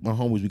homies,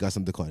 we got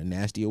something called a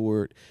nasty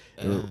award.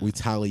 We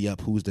tally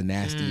up who's the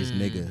nastiest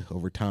nigga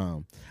over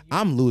time.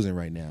 I'm losing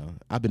right now.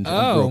 I've been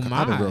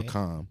real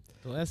calm.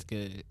 Well, that's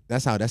good.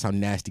 That's how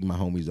nasty my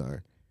homies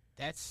are.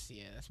 That's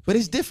but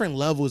it's different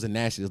levels of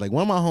nasty. Like,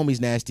 one of my homies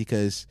nasty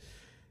because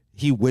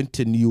he went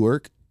to New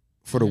York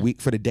for the week,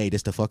 for the day,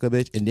 just to fuck a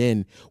bitch, and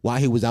then while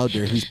he was out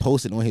there, he's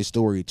posting on his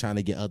story trying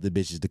to get other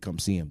bitches to come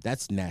see him.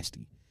 That's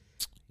nasty.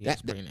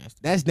 That's pretty nasty.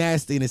 That's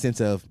nasty in the sense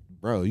of,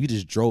 bro, you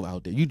just drove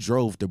out there. You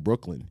drove to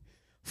Brooklyn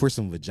for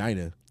some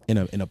vagina in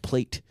a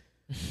plate.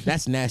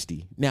 That's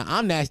nasty. Now,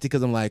 I'm nasty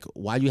because I'm like,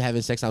 why you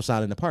having sex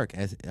outside in the park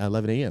at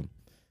 11 a.m.?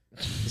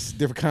 It's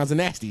different kinds of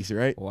nasties,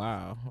 right?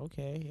 Wow.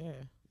 Okay. Yeah.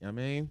 You know what I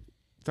mean?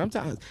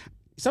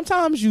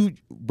 Sometimes you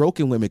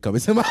broken women come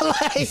into my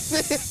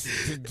life.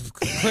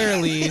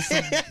 Clearly,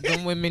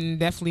 some women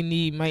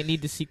definitely might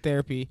need to seek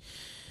therapy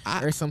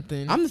or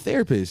something. I'm the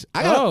therapist.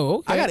 Okay.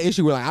 I got an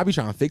issue where like I be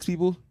trying to fix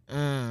people.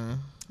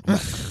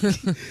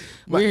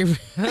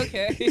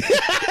 Okay.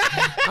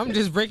 I'm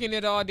just breaking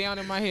it all down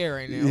in my head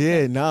right now.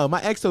 Yeah, no.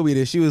 My ex told me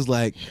this. She was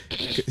like,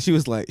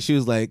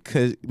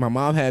 because my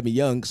mom had me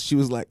young. She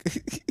was like,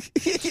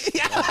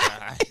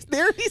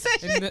 there he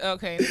said.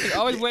 Okay.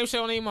 Always blame shit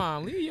on your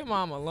mom. Leave your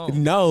mom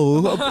alone.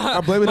 No,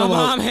 I blame it on my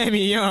mom had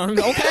me young.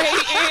 Okay,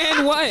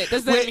 and what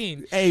does that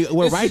mean? Hey,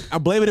 well, right? I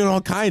blame it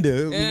on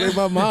kinda. Blame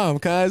my mom,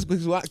 cause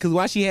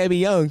why she had me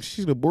young?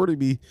 She should have aborted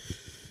me.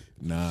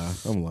 Nah,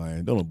 I'm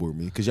lying. Don't abort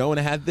me, cause y'all want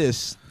to have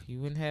this. You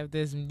wouldn't have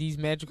these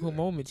magical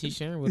moments he's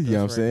sharing with us. You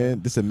know what I'm saying?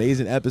 This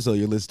amazing episode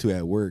you listen to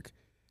at work.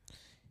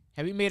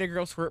 Have you made a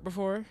girl squirt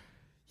before?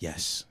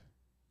 Yes.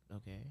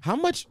 Okay. How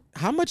much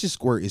is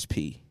squirt is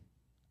pee?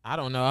 I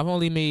don't know. I've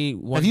only made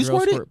one girl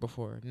squirt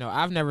before. No,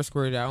 I've never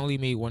squirted. I only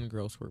made one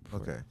girl squirt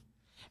before. Okay.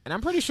 And I'm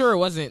pretty sure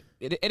it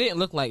didn't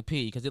look like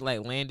pee because it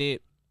like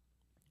landed.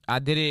 I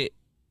did it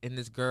in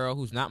this girl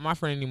who's not my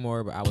friend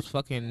anymore, but I was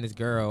fucking this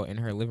girl in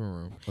her living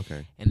room.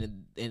 Okay.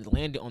 And it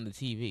landed on the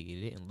TV.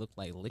 It didn't look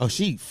like liquid. Oh,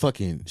 she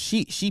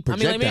projectile. I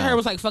mean, like, me and her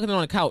was like fucking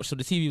on the couch, so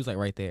the TV was like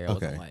right there. Okay. It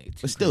wasn't,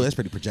 like, but still, that's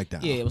pretty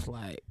projectile. Yeah, it was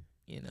like,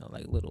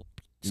 like little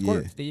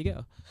squirts. Yeah. There you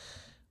go.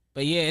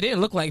 But yeah, it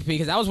didn't look like pee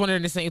because I was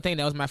wondering the same thing.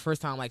 That was my first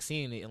time like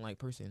seeing it in like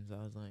person. So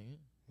I was like,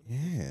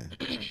 yeah.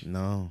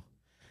 No.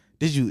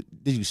 Did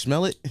you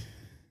smell it?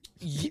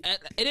 Yeah,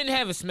 it didn't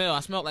have a smell. I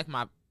smelled like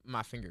my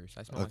fingers.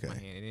 I smelled like my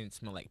hand. It didn't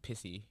smell like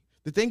pissy.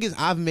 The thing is,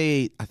 I've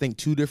made I think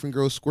 2 different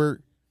girls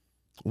squirt.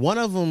 One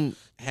of them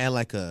had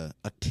like a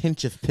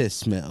tinge of piss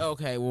smell.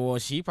 Okay, well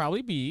she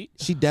probably peed.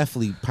 She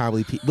definitely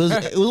probably peed.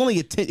 But it was only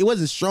a tinge. It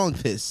wasn't strong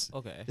piss.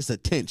 Okay, it's a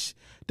tinge.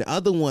 The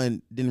other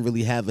one didn't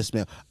really have a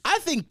smell. I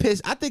think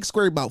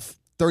squirt about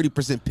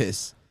 30%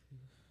 piss.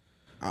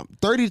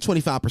 30 to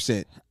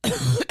 25%. I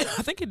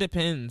think it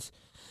depends.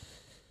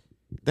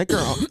 That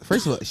girl,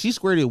 first of all, she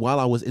squirted while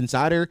I was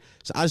inside her,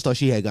 so I just thought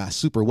she had got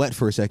super wet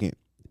for a second.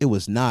 It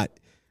was not.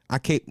 I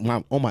came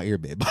on my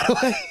airbed, by the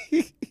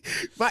way.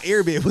 My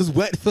airbed was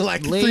wet for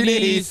like 3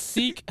 days.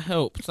 Seek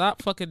help.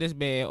 Stop fucking this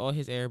man on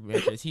his air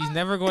mattress. He's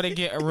never going to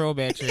get a real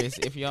mattress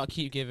if y'all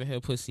keep giving him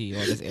pussy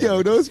on this air.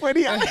 Yo, that was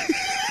funny.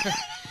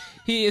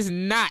 He is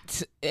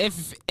not.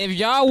 If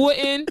y'all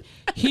wouldn't,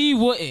 he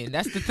wouldn't.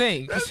 That's the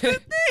thing. That's the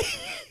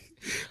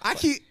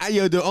thing.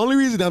 The only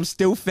reason I'm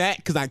still fat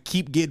because I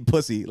keep getting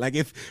pussy. Like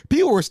if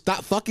people were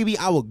stop fucking me,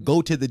 I would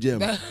go to the gym.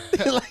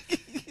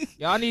 Like,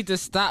 y'all need to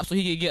stop so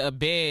he can get a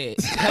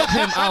bed. Help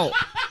him out.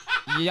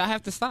 Y'all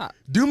have to stop.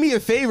 Do me a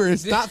favor and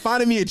stop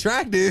finding me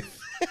attractive.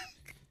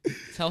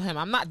 Tell him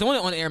I'm not doing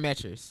it on the air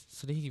mattress.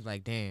 So then he's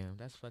like, damn,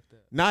 that's fucked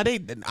up. Nah,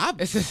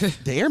 the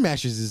air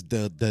mattress is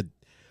the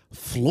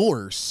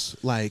floors.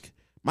 Like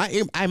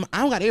I don't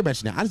got air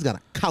mattress now. I just got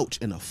a couch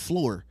and a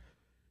floor.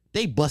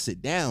 They bust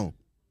it down.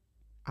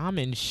 I'm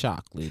in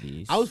shock,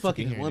 ladies. I was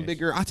fucking one big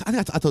girl. I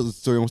told the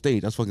story on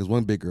stage. I was fucking this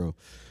one big girl.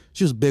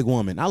 She was a big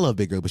woman. I love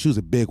big girls, but she was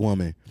a big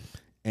woman.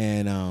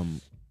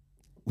 And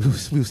we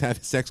was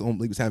having sex on.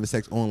 We was having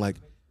sex on like,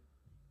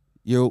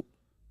 yo,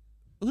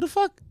 who the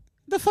fuck?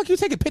 The fuck you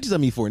taking pictures of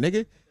me for,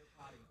 nigga?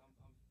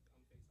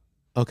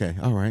 Okay,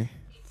 all right.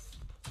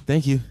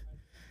 Thank you.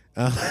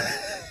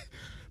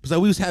 So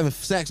we was having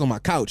sex on my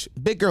couch.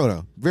 Big girl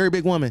though, very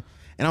big woman,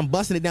 and I'm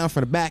busting it down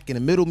from the back. In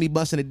the middle of me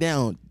busting it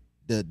down,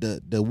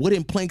 the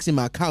wooden planks in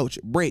my couch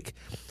break.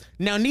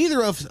 Now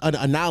neither of us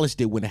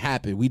acknowledged it when it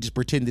happened. We just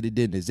pretended it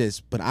didn't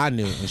exist. But I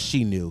knew and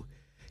she knew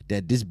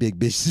that this big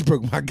bitch just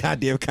broke my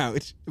goddamn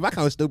couch. My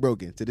couch is still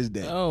broken to this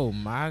day. Oh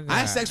my god! I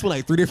had sex with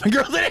like 3 different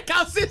girls in that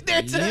couch since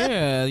there too.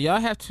 Yeah,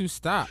 y'all have to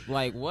stop.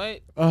 Like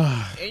what?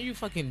 And you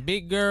fucking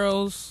big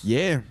girls.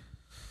 Yeah.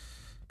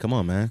 Come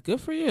on, man.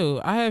 Good for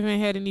you. I haven't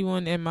had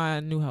anyone in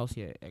my new house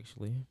yet.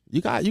 Actually, you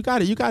got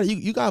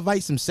to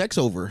invite some sex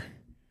over.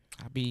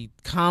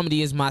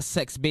 Comedy is my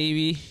sex,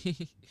 baby.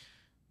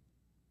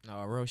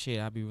 No, real shit.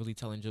 I be really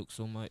telling jokes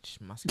so much.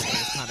 My skill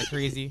is kind of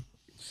crazy.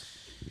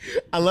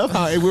 I love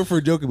how it went for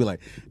a joke and be like,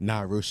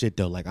 nah, real shit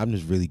though. Like I'm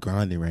just really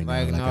grinding right now.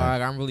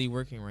 Like I'm really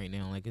working right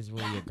now. Like it's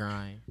really a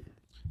grind.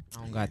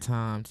 I don't got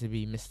time to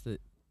be Mr.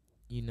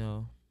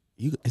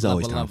 It's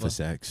always time for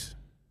sex.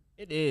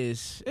 It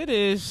is.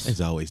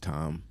 It's always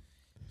time.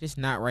 Just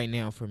not right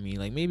now for me.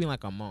 Like maybe in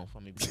like a month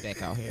I'm gonna be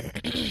back out here.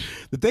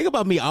 The thing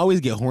about me, I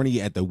always get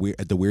horny at the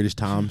weirdest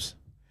times.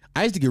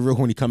 I used to get real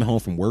horny coming home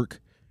from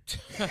work.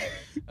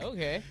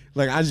 Okay.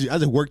 Like I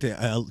just worked a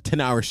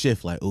 10-hour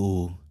shift. Like,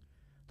 ooh,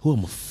 who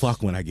I'ma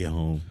fuck when I get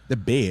home? The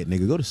bed,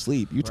 nigga. Go to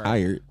sleep. You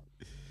tired.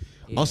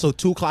 Yeah. Also,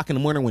 2:00 in the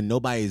morning when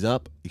nobody's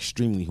up,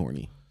 extremely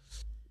horny.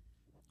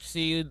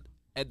 See,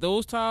 at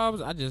those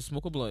times, I just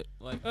smoke a blunt.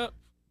 Like, nah,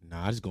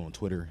 I just go on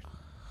Twitter,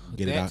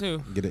 get that it out,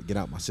 too. Get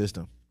out my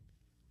system.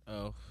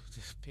 Oh,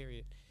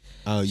 period.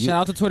 Shout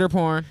out to Twitter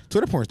porn.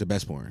 Twitter porn is the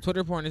best porn.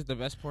 Twitter porn is the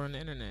best porn on the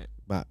internet.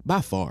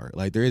 By far.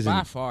 Like there isn't.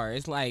 By far.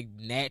 It's like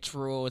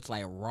natural. It's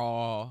like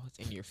raw. It's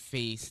in your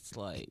face. It's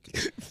like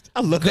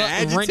I love the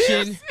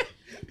adjective.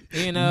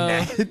 You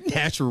know,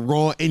 natural,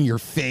 raw, in your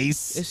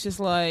face. It's just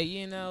like,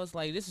 you know, it's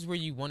like this is where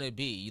you want to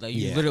be. Like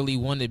you literally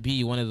want to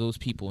be one of those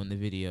people in the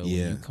video when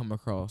you come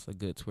across a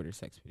good Twitter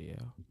sex video.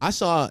 I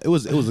saw it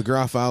was a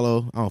girl I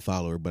follow. I don't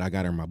follow her, but I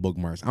got her in my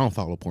bookmarks. I don't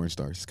follow porn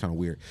stars. It's kind of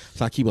weird.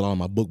 So I keep it on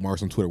my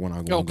bookmarks on Twitter when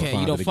I go. Okay,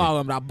 you don't follow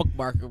them, but I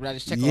bookmark them. But I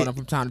just check on them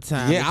from time to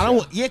time. Yeah, I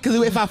don't. Yeah, because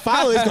if I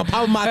follow, it's gonna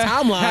pop in my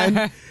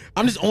timeline.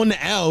 I'm just on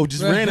the L,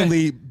 just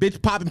randomly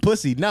bitch popping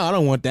pussy. No, I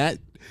don't want that.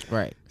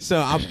 Right. So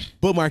I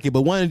bookmark it,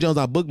 but one of the Jones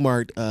I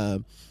bookmarked,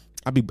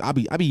 I be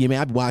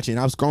watching.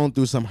 I was scrolling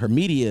through some of her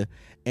media,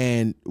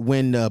 and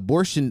when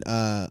abortion,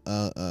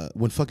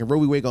 when fucking Roe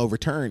v. Wade got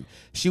overturned,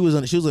 she was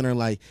on there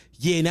like,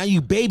 yeah, now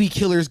you baby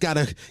killers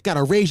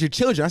gotta raise your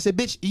children. I said,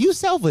 bitch, you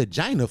sell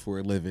vagina for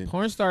a living.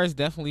 Porn stars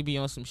definitely be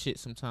on some shit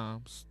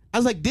sometimes. I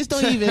was like, this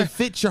don't even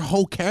fit your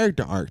whole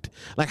character arc.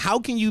 Like, how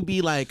can you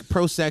be like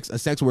pro sex, a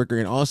sex worker,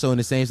 and also in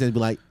the same sense be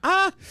like,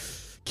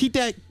 keep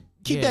that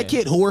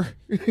kid, whore.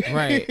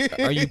 Right.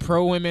 Are you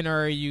pro women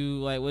or are you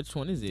like, which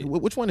one is it?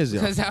 Which one is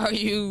it? Because how are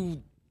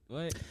you,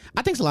 what?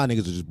 I think a lot of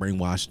niggas are just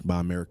brainwashed by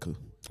America.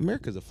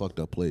 America's a fucked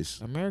up place.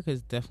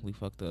 America's definitely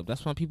fucked up.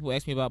 That's why people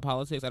ask me about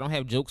politics. I don't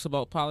have jokes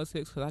about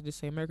politics because I just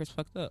say America's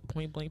fucked up.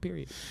 Point blank,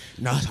 period.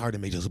 No, it's hard to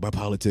make jokes about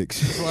politics.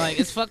 It's like,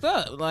 it's fucked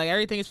up. Like,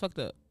 everything is fucked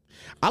up.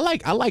 I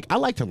like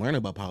to learn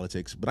about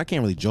politics, but I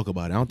can't really joke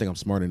about it. I don't think I'm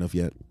smart enough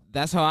yet.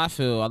 That's how I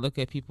feel. I look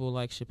at people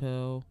like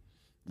Chappelle.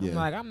 I'm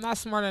like, I'm not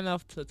smart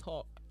enough to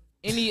talk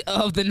any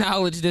of the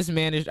knowledge this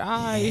man is.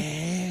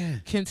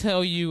 I can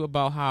tell you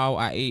about how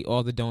I ate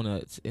all the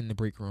donuts in the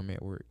break room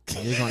at work.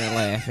 You're gonna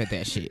laugh at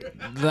that shit.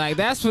 Like,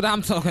 that's what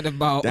I'm talking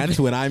about. That's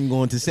what I'm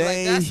going to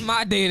say. Like, that's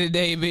my day to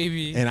day,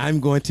 baby. And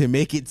I'm going to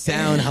make it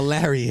sound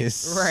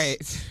hilarious.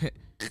 Right.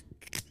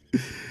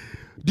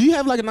 Do you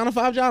have like a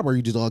 9-to-5 job, or are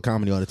you just all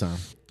comedy all the time?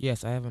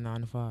 Yes, I have a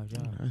 9-to-5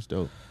 job. That's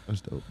dope.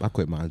 I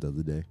quit mine the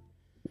other day.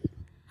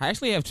 I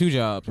actually have 2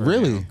 jobs.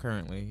 Really? Now,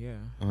 currently, yeah.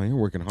 Oh, you're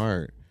working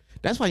hard.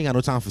 That's why you got no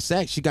time for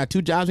sex. You got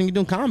 2 jobs and you're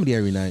doing comedy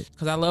every night.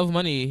 Because I love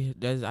money.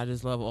 I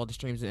just love all the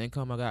streams of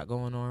income I got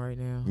going on right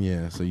now.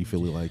 Yeah, so you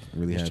feel like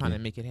really just happy. trying to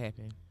make it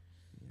happen.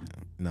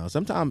 No,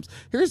 sometimes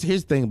here's the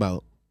thing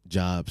about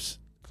jobs.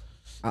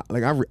 I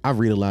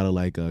read a lot of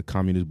like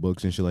communist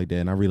books and shit like that,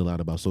 and I read a lot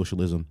about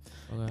socialism.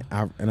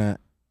 Okay.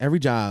 Every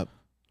job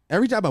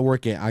I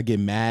work at, I get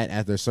mad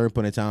after a certain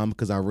point in time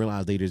because I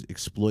realize they just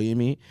exploiting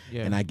me,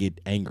 and I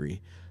get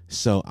angry.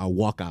 So I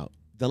walk out.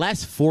 The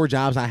last 4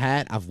 jobs I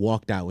had, I've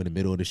walked out in the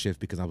middle of the shift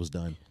because I was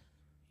done.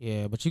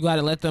 Yeah, but you got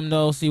to let them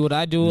know. See what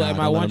I do at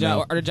my one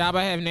job or the job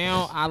I have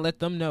now. I let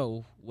them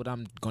know what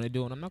I'm going to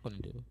do and I'm not going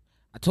to do.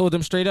 I told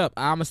them straight up,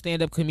 I'm a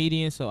stand-up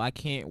comedian, so I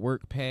can't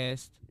work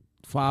past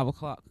 5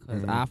 o'clock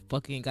because I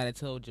fucking got to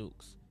tell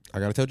jokes. I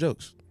got to tell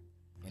jokes.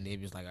 And they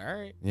just like, all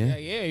right, yeah,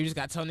 you just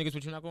got to tell niggas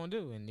what you're not going to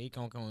do. And they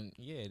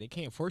they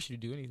can't force you to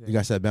do anything. You got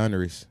to set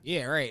boundaries.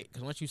 Yeah, right.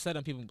 Because once you set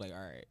them, people be like, all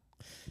right,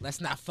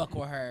 let's not fuck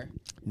with her.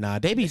 Nah,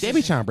 they be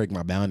trying to break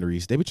my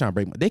boundaries.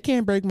 They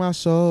can't break my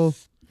soul.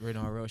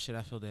 Real shit,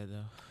 I feel that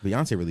though.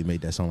 Beyonce really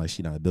made that song like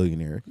she not a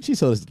billionaire. She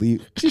told us to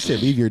leave. She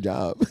said, leave your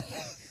job.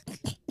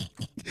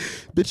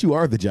 Bitch, you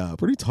are the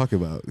job. What are you talking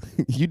about?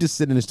 You just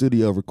sit in the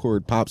studio,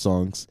 record pop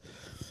songs.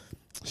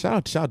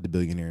 Shout out to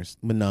billionaires.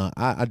 But nah,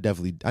 I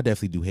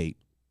definitely do hate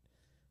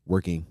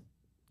working.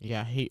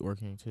 Yeah, I hate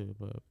working too,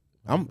 but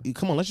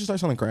come on, let's just start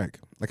selling crack.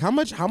 Like how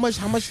much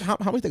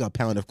think a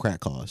pound of crack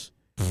costs?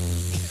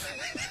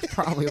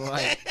 Probably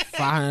like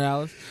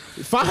 $500.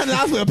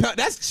 $500 for a pound.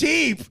 That's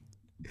cheap.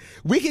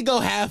 We could go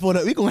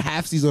we can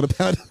half-seas on a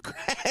pound of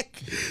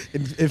crack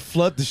and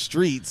flood the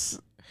streets.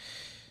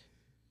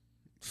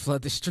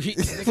 Flood the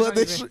streets.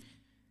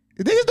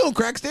 Niggas doing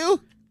crack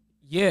still?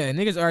 Yeah,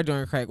 niggas are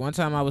doing crack. One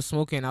time I was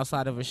smoking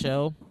outside of a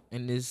show,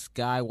 and this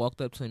guy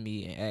walked up to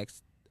me and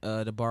asked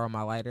to borrow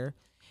my lighter.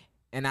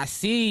 And I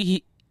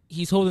see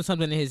he's holding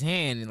something in his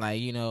hand, and like,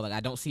 you know, like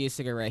I don't see a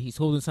cigarette. He's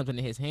holding something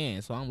in his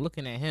hand. So I'm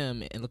looking at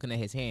him and looking at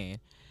his hand,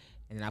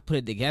 and then I put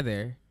it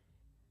together.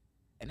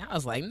 And I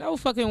was like, no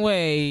fucking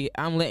way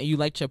I'm letting you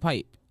light your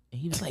pipe. And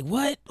he was like,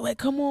 what? Like,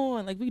 come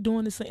on. Like, we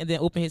doing this. And then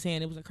opened his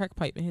hand. It was a crack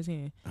pipe in his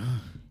hand.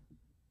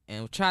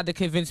 And tried to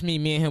convince me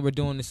and him were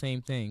doing the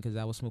same thing because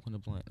I was smoking the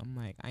blunt. I'm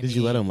like, Did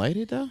you let him light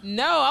it, though?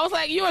 No. I was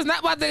like, you was not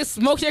about to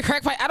smoke your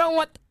crack pipe. I don't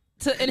want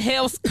to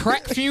inhale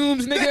crack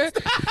fumes, nigga.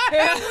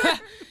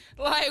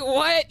 Like,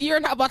 what? You're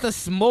not about to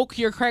smoke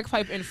your crack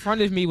pipe in front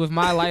of me with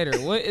my lighter.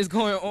 What is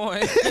going on?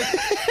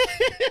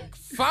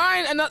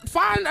 Find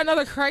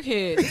another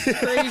crackhead. It's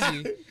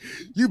crazy.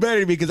 You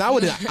better be, because I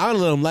would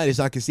let him light it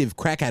so I could see if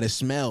crack had a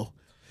smell.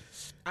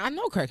 I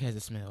know crack has a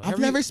smell. I've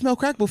never smelled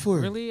crack before.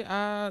 Really? You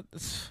know.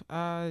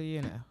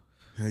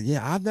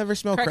 Yeah, I've never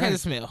smelled crack. Crack has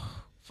a smell.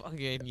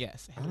 Fucking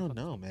yes. I don't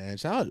know, man.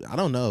 I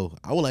don't know.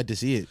 I would like to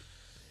see it.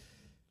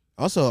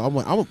 Also, I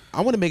want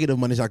to make enough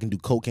money so I can do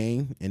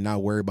cocaine and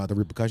not worry about the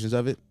repercussions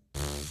of it.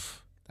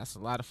 That's a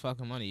lot of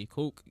fucking money.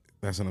 Coke.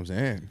 That's what I'm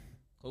saying.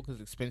 Coke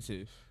is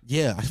expensive.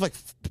 Yeah, I feel like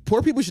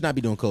poor people should not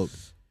be doing coke.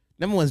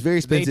 Number 1's very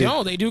expensive. They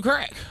don't. They do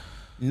crack.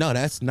 No,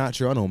 that's not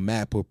true. I know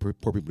mad poor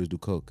people that do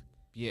coke.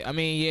 Yeah, I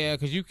mean, yeah,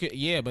 because you could,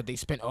 yeah, but they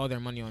spent all their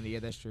money on it. Yeah,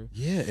 that's true.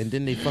 Yeah, and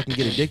then they fucking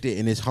get addicted,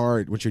 and it's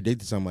hard once you're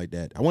addicted to something like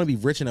that. I want to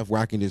be rich enough where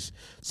I can just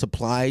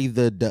supply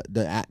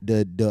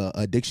the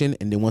addiction,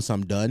 and then once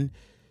I'm done,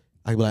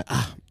 I can be like,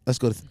 let's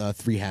go to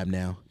rehab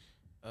now.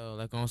 Oh,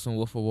 like on some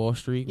Wolf of Wall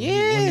Street?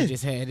 Yeah. When he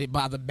just had it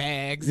by the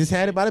bags. Just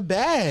had it by the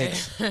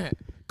bags.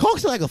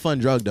 Coke's like a fun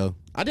drug, though.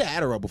 I did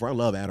Adderall before. I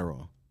love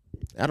Adderall.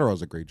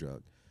 Adderall's a great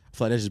drug. I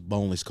feel like that's just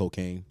boneless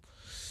cocaine.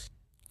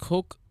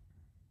 Coke.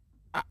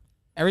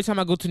 Every time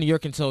I go to New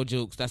York and tell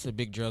jokes, that's a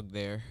big drug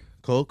there.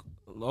 Coke?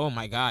 Oh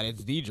my God,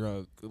 it's the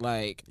drug.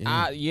 Like,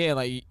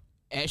 like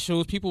at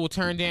shows, people will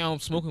turn down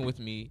smoking with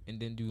me and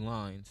then do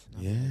lines.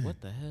 Yeah. Like, what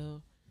the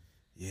hell?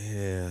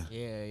 Yeah.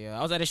 Yeah.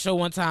 I was at a show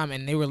one time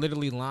and they were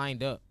literally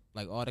lined up,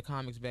 like all the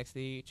comics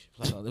backstage.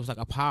 It was like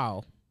a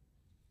pile.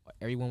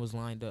 Everyone was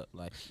lined up,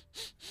 like.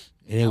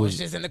 And I was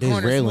just in the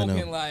corner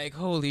smoking, like,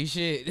 holy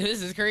shit,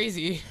 this is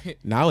crazy.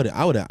 No,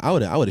 I would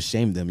have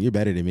shamed them. You're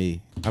better than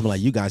me. I'm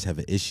like, you guys have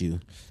an issue.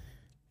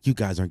 You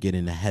guys aren't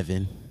getting to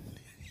heaven.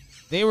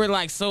 They were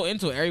like so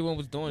into it. Everyone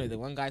was doing it. The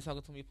one guy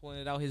talking to me, pulling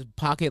it out his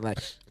pocket, like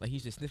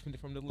he's just sniffing it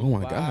from the little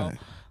vial. God.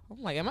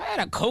 I'm like, am I at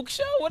a Coke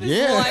show? What is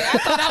this? Like, I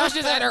thought I was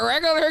just at a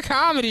regular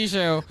comedy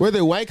show. Were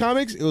there white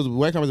comics? It was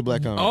white comics and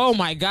black comics. Oh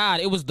my God.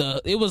 It was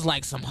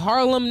like some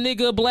Harlem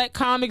nigga black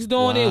comics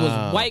doing it. It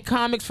was white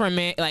comics from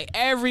like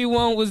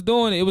everyone was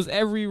doing it. It was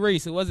every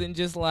race. It wasn't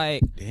just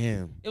like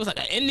damn. It was like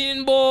an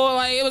Indian boy.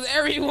 Like it was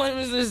everyone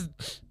was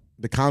just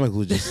the comics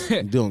was just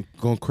going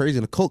crazy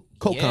in the Coke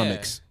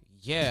comics.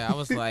 Yeah, I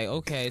was like,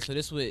 okay, so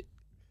this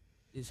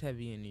is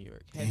heavy in New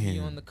York. Heavy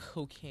on the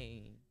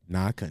cocaine.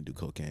 Nah, I couldn't do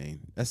cocaine.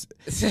 I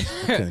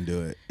couldn't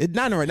do it.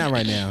 Not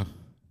right now.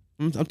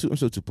 I'm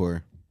still too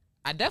poor.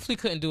 I definitely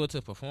couldn't do it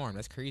to perform.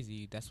 That's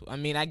crazy.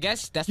 I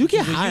guess that's you what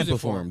get high and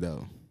perform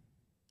though.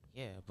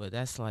 Yeah, but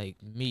that's like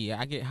me.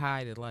 I get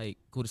high to like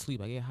go to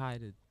sleep. I get high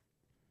to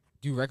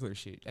do regular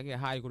shit. I get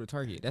high to go to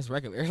Target. That's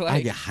regular. Like,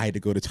 I get high to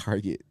go to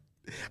Target.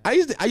 I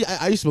used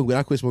to smoke weed.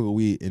 I quit smoking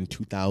weed in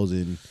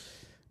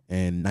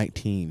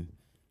 2019.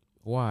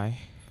 Why?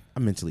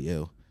 I'm mentally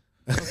ill.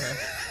 Okay.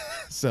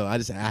 So I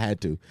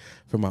had to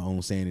for my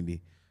own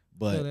sanity.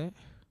 But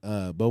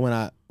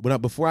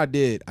before I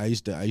did, I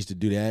used to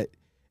do that.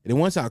 And then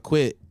once I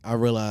quit, I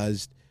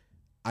realized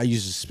I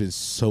used to spend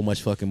so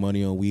much fucking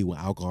money on weed when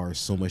alcohol is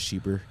so much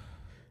cheaper.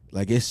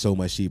 Like it's so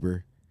much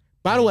cheaper.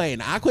 By the way,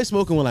 and I quit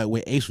smoking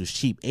when Ace was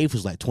cheap. Ace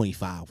was like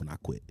 25 when I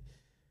quit.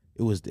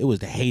 It was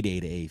the heyday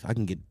of Ace. I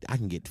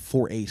can get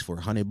 4 Ace for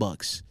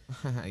 $100.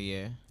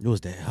 Yeah. It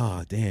was that.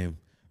 Oh damn,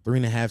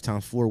 3.5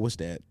 times 4. What's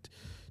that?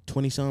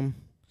 20 something.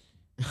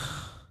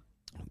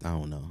 I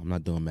don't know. I'm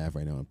not doing math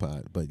right now on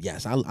pod, but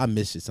yes, I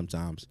miss it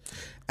sometimes.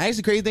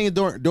 Actually, crazy thing is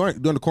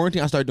during the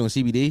quarantine, I started doing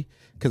CBD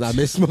because I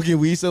miss smoking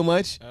weed so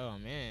much. Oh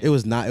man, it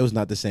was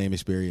not the same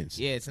experience.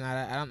 Yeah, it's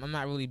not. I'm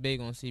not really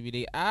big on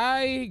CBD.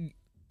 I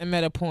am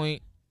at a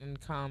point in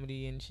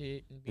comedy and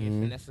shit and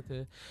being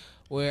Finessica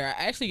where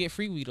I actually get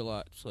free weed a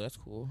lot, so that's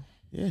cool.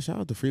 Yeah, shout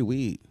out to free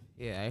weed.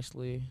 Yeah,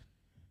 actually.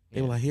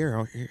 They were like,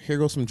 here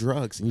goes some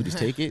drugs, and you just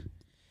take it.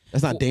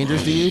 That's not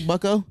dangerous to you,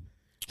 bucko?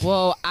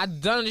 Well, I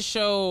done a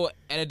show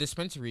at a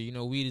dispensary. You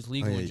know, weed is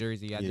legal in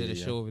Jersey. I did a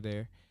show over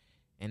there,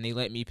 and they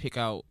let me pick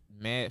out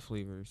mad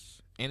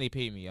flavors, and they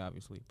paid me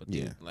obviously, but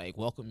they like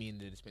welcomed me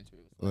into the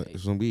dispensary. Like,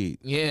 some weed.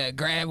 Yeah,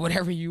 grab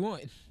whatever you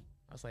want.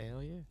 I was like,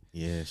 hell yeah.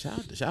 Yeah, shout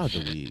out to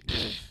weed.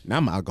 Now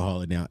I'm an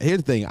alcoholic now. Here's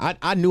the thing: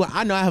 I know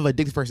I have a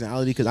addictive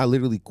personality because I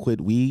literally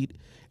quit weed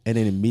and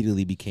then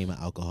immediately became an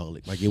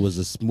alcoholic. Like it was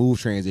a smooth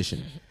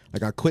transition.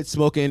 Like I quit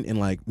smoking in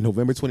like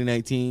November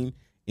 2019.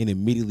 And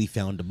immediately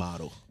found the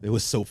bottle. It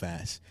was so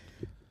fast.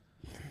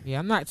 Yeah,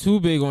 I'm not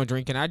too big on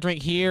drinking. I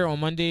drink here on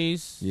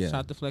Mondays. Yeah. Shout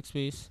out to Flex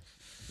Space.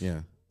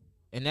 Yeah.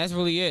 And that's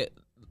really it.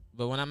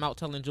 But when I'm out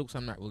telling jokes,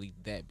 I'm not really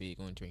that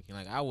big on drinking.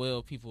 Like,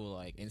 people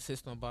like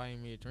insist on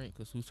buying me a drink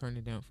because who's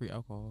turning down free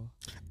alcohol?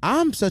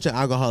 I'm such an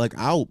alcoholic.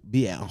 I'll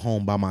be at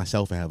home by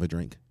myself and have a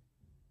drink.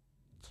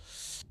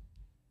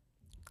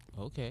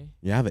 Okay.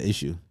 Yeah, I have an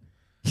issue.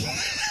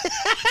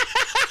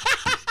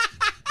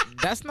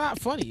 That's not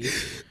funny.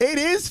 It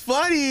is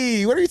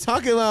funny. What are you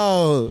talking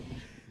about?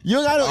 You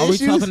don't got no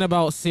issues? Are we talking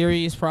about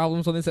serious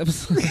problems on this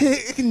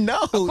episode? No.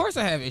 Of course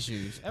I have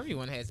issues.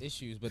 Everyone has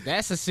issues, but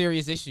that's a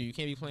serious issue. You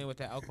can't be playing with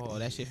that alcohol.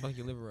 That shit fuck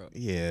your liver up.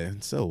 Yeah,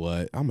 so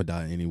what? I'm going to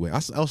die anyway. I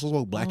also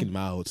smoke Black and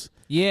Milds.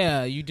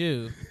 Yeah, you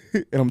do.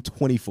 And I'm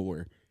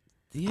 24.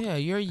 Yeah,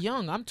 you're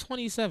young. I'm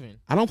 27.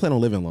 I don't plan on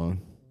living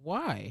long.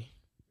 Why?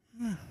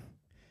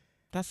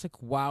 That's a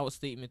wild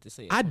statement to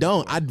say. I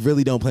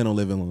really don't plan on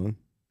living long.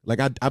 Like,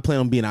 I plan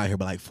on being out here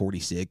by, like,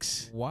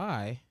 46.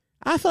 Why?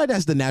 I feel like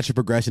that's the natural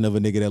progression of a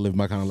nigga that live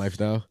my kind of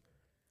lifestyle.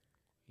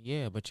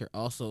 Yeah, but you're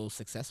also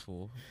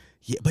successful.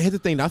 Yeah, but here's the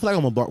thing. I feel like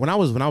I'm a bar. When I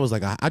was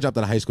like, I dropped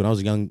out of high school. And I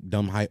was a young,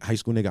 dumb high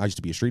school nigga. I used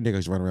to be a street nigga. I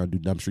used to run around and do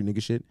dumb street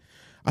nigga shit.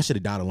 I should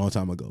have died a long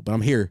time ago. But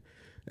I'm here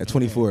at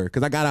 24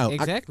 because I got out.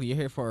 Exactly. You're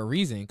here for a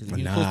reason because if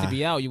you were supposed to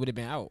be out, you would have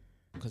been out.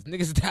 Cause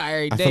niggas die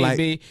every day,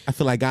 B. I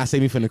feel like God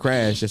saved me from the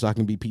crash just so I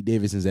can be Pete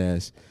Davidson's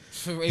ass.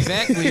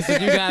 Exactly. So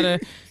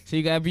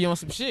you gotta be on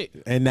some shit.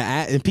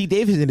 And Pete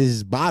Davidson is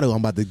his bottle I'm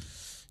about to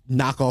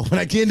knock off when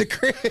I get in the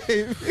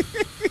crib.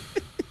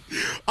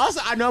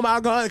 Also, I know I'm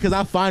alcoholic because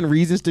I find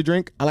reasons to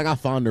drink. I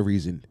found a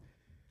reason.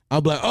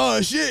 I'll be like,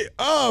 oh shit,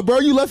 oh bro,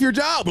 you left your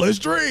job. Let's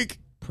drink.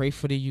 Pray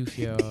for the youth,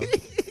 y'all.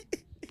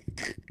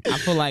 I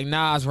feel like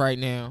Nas right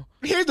now.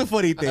 Here's the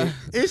funny thing.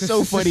 It's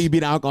so funny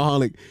being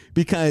alcoholic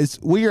because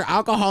when you're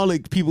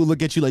alcoholic, people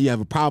look at you like you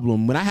have a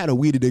problem. When I had a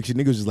weed addiction,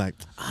 niggas was just like,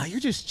 you're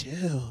just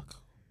chill.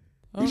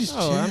 Oh,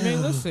 no. I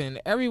mean, listen,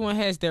 everyone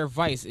has their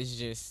vice. It's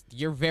just,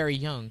 you're very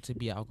young to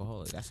be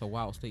alcoholic. That's a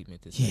wild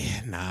statement to say.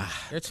 Yeah, nah.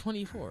 You're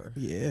 24.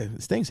 Yeah,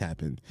 things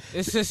happen.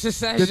 It's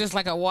just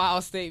like a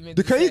wild statement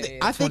the to crazy, say.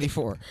 I think,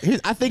 24.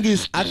 I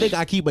think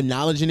I keep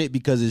acknowledging it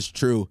because it's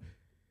true.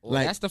 Well,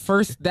 that's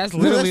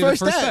literally the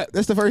first step.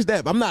 That's the first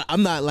step. I'm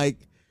not like,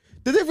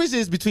 the difference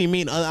is between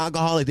me and other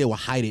alcoholics, they will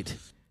hide it.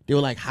 They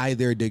will like hide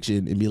their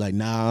addiction and be like,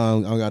 nah,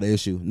 I don't got an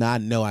issue. Nah, I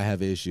know I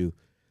have an issue.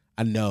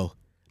 I know.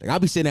 Like I'll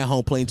be sitting at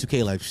home playing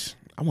 2K like,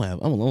 I'm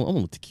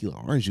on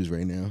tequila orange juice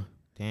right now.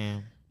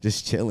 Damn.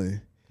 Just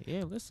chilling.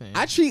 Yeah, listen.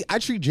 I treat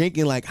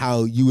drinking like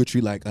how you would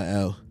treat like a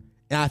L.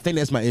 And I think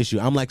that's my issue.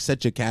 I'm like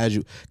such a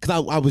casual,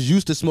 because I was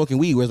used to smoking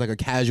weed where it's like a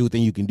casual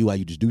thing you can do while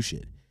you just do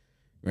shit.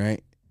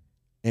 Right?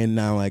 And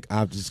now like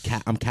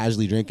I'm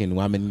casually drinking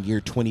while I'm in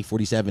year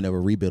 2047 of a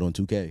rebuild on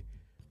 2K.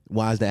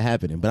 Why is that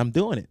happening? But I'm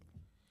doing it.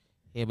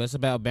 Yeah, but it's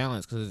about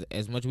balance because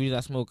as much weed as I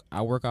smoke,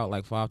 I work out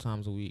like 5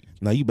 times a week.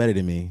 No, you better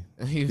than me.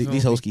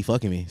 These hoes keep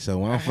fucking me,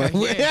 so I don't fuck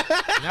with.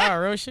 No,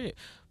 real shit.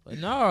 But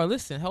no,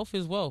 listen, health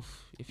is wealth.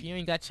 If you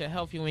ain't got your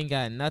health, you ain't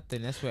got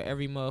nothing. That's what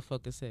every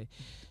motherfucker say.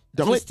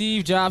 That's what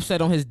Steve Jobs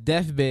said on his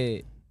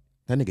deathbed.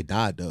 That nigga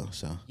died though,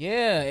 so.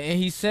 Yeah, and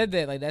he said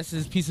that like that's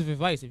his piece of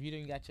advice. If you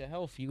didn't got your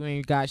health, you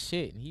ain't got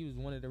shit. And he was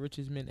one of the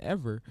richest men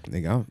ever.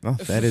 Nigga,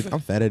 I'm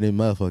fatter than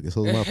motherfuckers.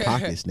 Hold my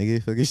pockets,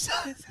 nigga. Fucking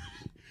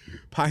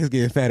pockets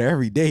getting fatter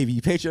every day.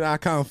 Be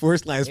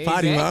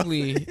patreon.com/potty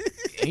Exactly.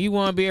 And you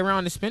want to be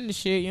around to spend the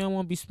shit. You don't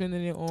want to be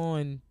spending it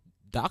on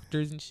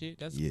doctors and shit.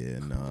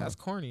 That's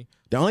corny.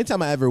 The only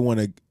time I ever want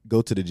to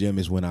go to the gym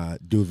is when I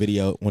do a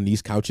video on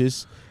these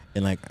couches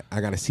and like I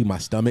gotta see my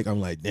stomach.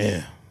 I'm like,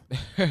 damn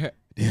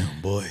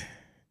boy,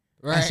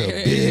 right? That's a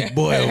big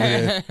boy over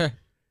there.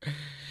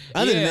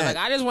 Other than that,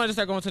 like I just wanted to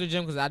start going to the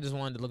gym because I just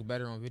wanted to look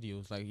better on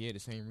videos. Like the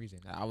same reason.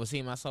 I was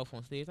seeing myself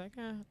on stage like,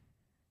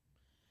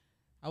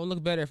 I would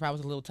look better if I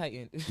was a little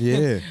tightened.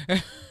 Yeah.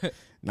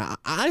 Nah,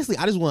 honestly,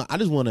 I don't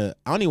even want to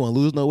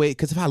lose no weight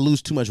because if I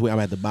lose too much weight, I'm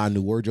gonna have to buy a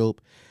new wardrobe.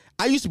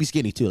 I used to be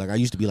skinny too. Like I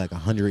used to be like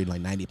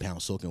 190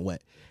 pounds soaking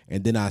wet,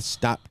 and then I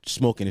stopped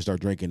smoking and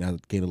started drinking. And I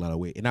gained a lot of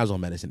weight, and I was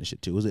on medicine and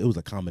shit too. It was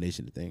a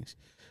combination of things,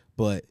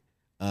 but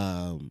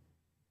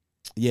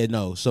yeah,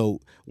 no. So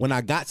when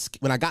I got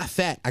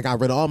fat, I got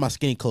rid of all my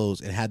skinny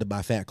clothes and had to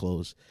buy fat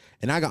clothes.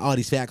 And I got all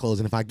these fat clothes.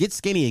 And if I get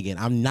skinny again,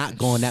 I'm not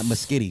going that much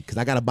skinny because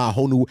I got to buy a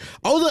whole new.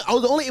 I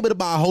was only able to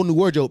buy a whole new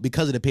wardrobe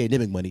because of the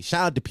pandemic money.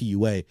 Shout out to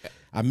PUA.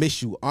 I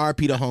miss you.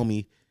 RP the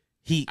homie.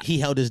 He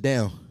held us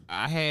down.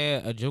 I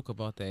had a joke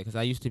about that because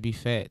I used to be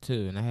fat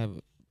too, and I have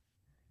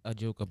a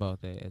joke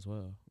about that as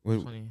well.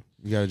 You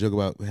got a joke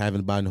about having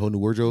to buy a whole new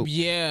wardrobe?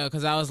 Yeah,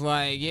 because I was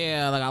like,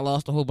 I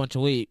lost a whole bunch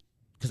of weight.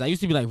 Because I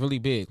used to be like really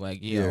big,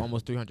 like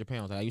almost 300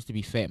 pounds. Like, I used to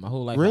be fat my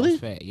whole life. Really? I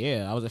was fat.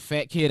 Yeah, I was a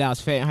fat kid. I was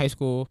fat in high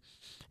school,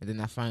 and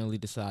then I finally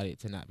decided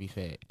to not be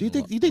fat. Do you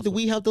think the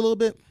weed helped a little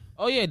bit?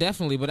 Oh yeah,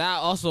 definitely. But I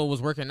also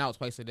was working out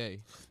twice a day.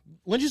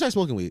 When did you start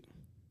smoking weed?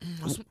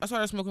 I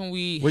started smoking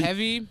weed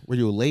heavy. Were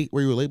you a late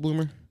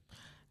bloomer?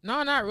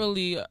 No, not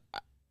really.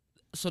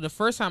 So the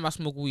first time I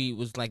smoked weed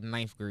was like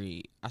 9th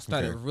grade. I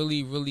started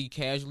really, really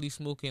casually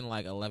smoking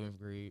like 11th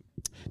grade.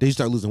 Did you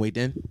start losing weight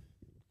then?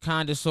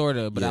 Kinda,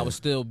 sorta, but I was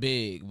still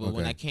big. But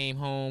when I came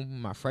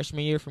home my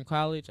freshman year from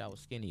college, I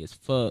was skinny as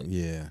fuck.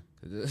 Yeah.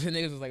 The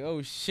niggas was like,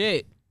 oh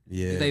shit.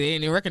 Yeah. They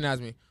didn't even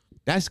recognize me.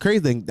 That's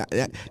crazy.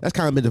 That's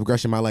kind of been the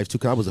progression in my life too.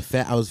 Cause I was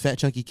a fat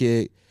chunky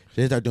kid.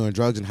 Then started doing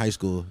drugs in high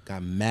school.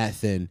 Got mad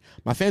thin.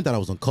 My family thought I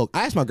was on coke.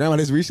 I asked my grandma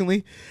this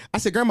recently. I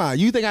said, Grandma,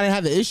 you think I didn't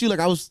have the issue? Like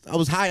I was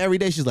high every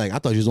day. She's like, I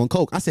thought you was on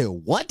coke. I said,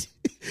 what?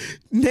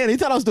 Man, they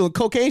thought I was doing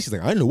cocaine. She's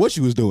like, I didn't know what she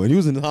was doing. You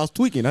was in the house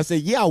tweaking. I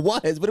said, yeah, I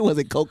was, but it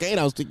wasn't cocaine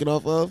I was tweaking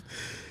off of.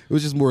 It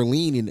was just more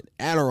lean and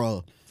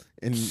Adderall.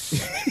 And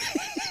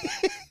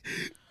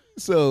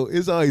so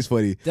it's always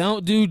funny.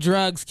 Don't do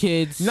drugs,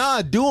 kids.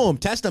 Nah, do them.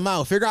 Test them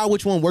out. Figure out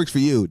which one works for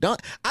you.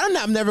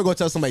 I'm never going to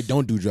tell somebody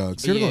don't do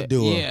drugs. You're going to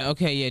do them. Yeah,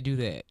 okay, yeah, do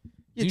that.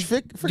 Do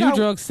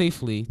drugs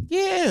safely.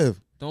 Yeah.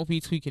 Don't be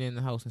tweaking in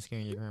the house and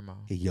scaring your grandma.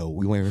 Hey, yo,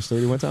 we went to a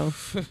story one time.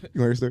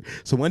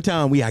 So one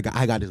time I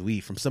got this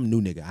weed from some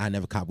new nigga. I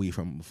never caught weed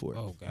from him before.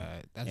 Oh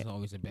God, that's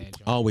always a bad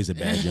jump. Always a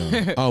bad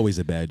jump. Always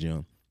a bad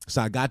jump.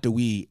 So I got the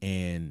weed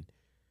and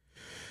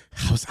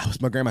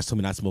my grandma told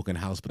me not to smoke in the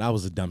house, but I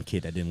was a dumb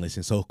kid that didn't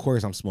listen. So of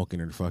course I'm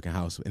smoking in the fucking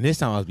house. And this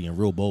time I was being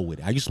real bold with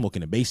it. I used to smoke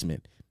in the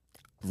basement.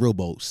 Real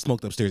bold.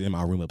 Smoked upstairs in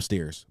my room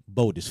upstairs.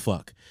 Bold as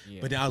fuck. Yeah.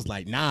 But then I was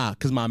like, nah,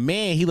 because my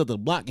man, he lived the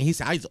block and he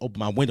said, I used to open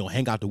my window,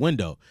 hang out the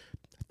window.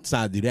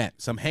 decided to do that.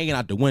 So I'm hanging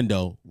out the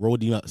window,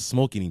 rolled him up,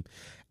 smoking him.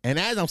 And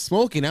as I'm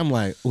smoking, I'm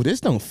like, oh, this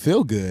don't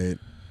feel good.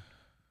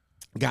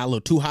 Got a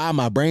little too high.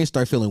 My brain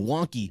started feeling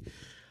wonky.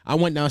 I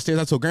went downstairs.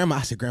 I told Grandma,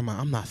 I said, Grandma,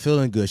 I'm not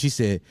feeling good. She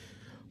said,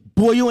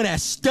 boy, you in that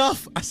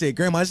stuff? I said,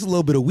 Grandma, this is a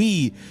little bit of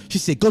weed. She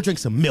said, go drink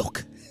some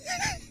milk.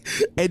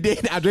 And then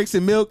I drank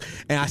some milk,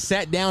 and I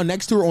sat down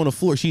next to her on the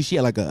floor. She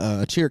had like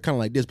a chair kind of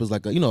like this, but it's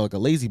like a, like a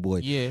lazy boy.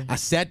 Yeah. I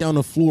sat down on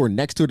the floor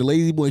next to her, the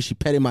lazy boy, and she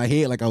petted my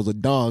head like I was a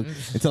dog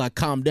until I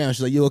calmed down.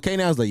 She's like, you okay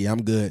now? I was like, yeah,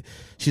 I'm good.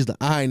 She's like,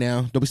 all right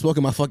now, don't be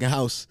smoking my fucking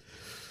house.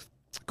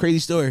 Crazy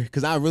story,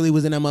 because I really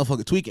was in that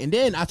motherfucker tweak. And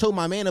then I told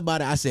my man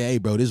about it. I said, hey,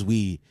 bro, this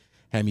weed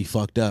had me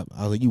fucked up.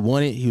 I was like, you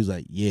want it? He was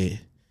like, yeah.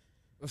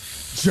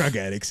 Drug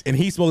addicts. And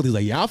he smoked. He's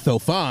like, yeah, I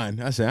felt fine.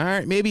 I said, all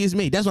right, maybe it's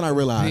me. That's when I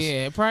realized.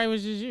 Yeah, it probably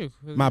was just you.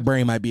 My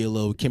brain might be a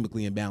little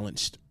chemically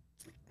imbalanced.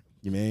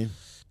 You mean?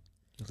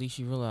 At least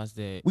you realized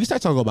that. We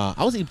start talking about,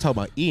 I was even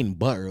talking about eating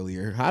butt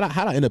earlier. How'd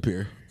I end up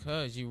here?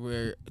 Because you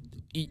were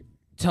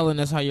telling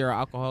us how you're an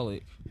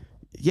alcoholic.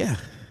 Yeah.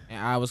 And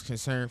I was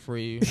concerned for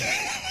you.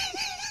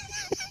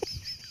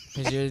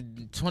 Because you're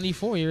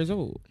 24 years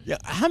old. Yeah,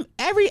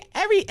 every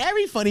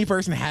funny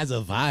person has a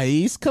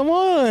vice. Come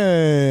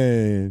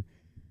on.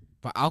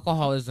 But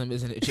alcoholism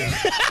isn't it? You're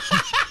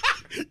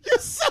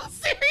so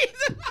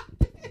serious.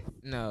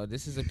 No,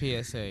 this is a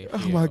PSA.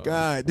 Oh my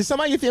God! Did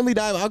somebody in your family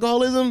die of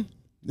alcoholism?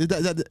 Did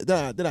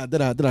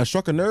I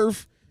struck a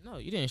nerve? No,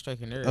 you didn't strike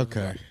a nerve.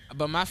 Okay.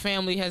 But my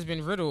family has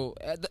been riddled.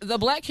 The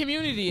black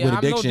community, With I'm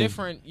addiction. no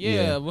different.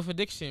 Yeah, with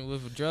addiction,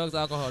 with drugs,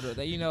 alcohol, that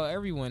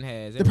everyone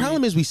has. The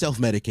problem is we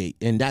self-medicate,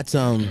 and that's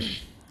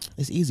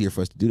it's easier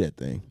for us to do that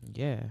thing.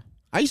 Yeah.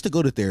 I used to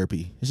go to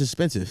therapy. It's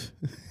expensive.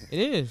 It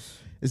is.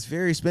 It's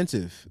very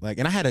expensive. Like,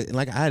 and I'm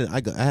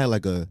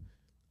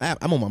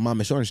on my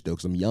mama's insurance still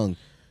because I'm young.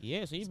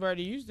 Yeah, so you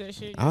better use that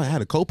shit. I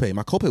had a copay.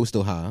 My copay was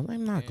still high.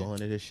 I'm not going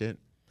to this shit.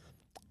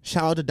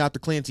 Shout out to Dr.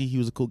 Clancy. He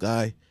was a cool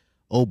guy.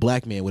 Old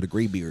black man with a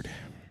gray beard.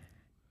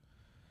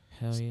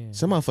 Hell yeah.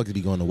 Some motherfuckers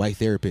be going to white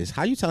therapists.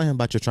 How you telling him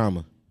about your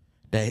trauma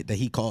that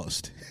he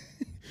caused?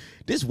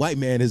 This white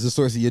man is the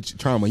source of your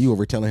trauma. You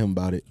over telling him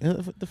about it.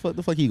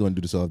 The fuck he going to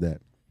do to solve that?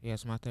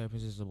 Yes, my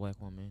therapist is a black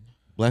woman.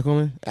 Black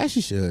woman? As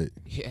she should.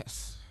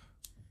 Yes.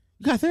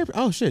 You got a therapist?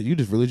 Oh shit! You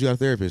just really got a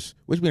therapist.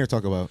 What you been here to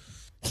talk about?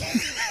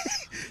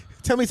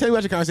 Tell me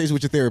about your conversation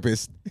with your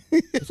therapist.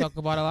 We talk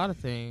about a lot of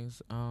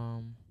things. I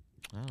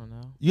don't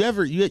know. You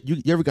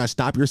ever got to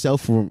stop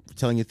yourself from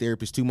telling your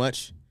therapist too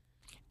much?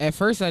 At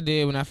first I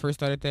did when I first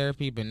started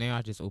therapy, but now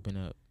I just open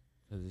up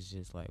because it's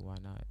just like, why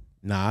not?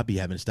 Nah, I be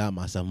having to stop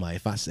myself. I'm like,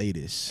 if I say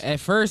this. At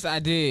first I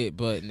did,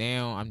 but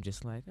now I'm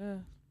just like,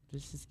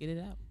 just get it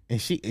out. And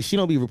she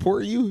don't be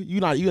reporting you. You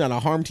not a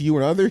harm to you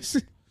and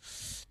others.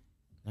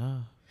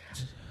 No.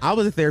 I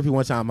was in therapy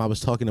one time. I was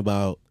talking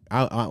about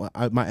my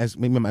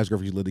ex-girlfriend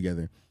used to live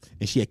together,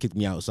 and she had kicked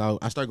me out. So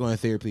I started going to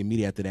therapy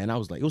immediately after that, and I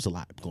was like, it was a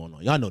lot going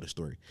on. Y'all know the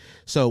story.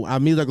 So I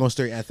immediately going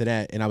straight after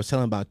that, and I was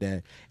telling about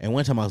that. And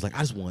one time I was like,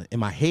 in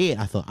my head,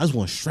 I thought I just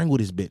want to strangle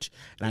this bitch,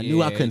 and I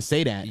knew I couldn't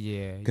say that,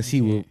 because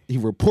he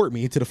report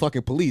me to the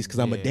fucking police because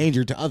I'm a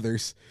danger to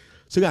others.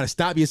 So you got to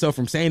stop yourself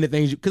from saying the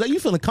things because you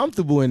feeling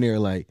comfortable in there,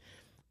 like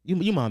you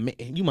my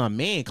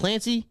man,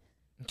 Clancy.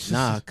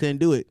 Nah, couldn't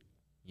do it.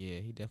 Yeah,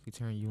 he definitely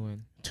turned you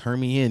in. Turn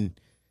me in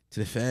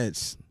to the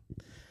feds.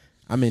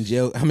 I'm in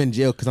jail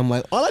because I'm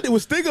like, all I did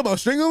was think about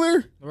strangling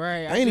her.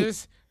 Right. I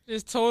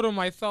just told him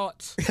my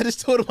thoughts. I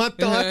just told him my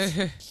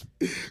thoughts.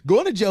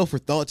 Going to jail for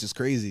thoughts is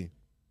crazy.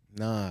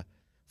 Nah.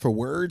 For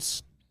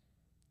words.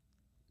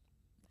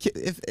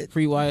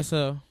 Free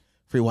YSL.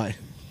 Free Y.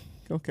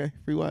 Okay.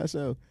 Free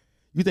YSL.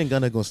 You think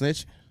Gunna gonna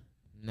snitch?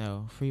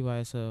 No, free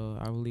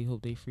YSL. I really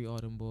hope they free all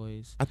them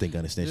boys. I think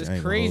Gunna snitch.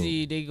 It's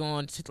crazy. They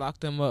going to lock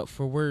them up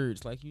for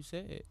words, like you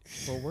said.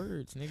 For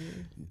words, nigga.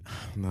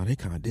 No, they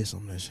kind of diss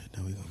on that shit.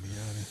 No, we gonna be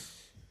honest.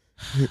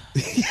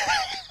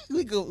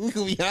 we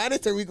gonna be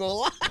honest, or we gonna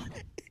lie?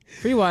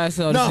 Free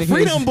YSL. No,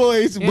 freedom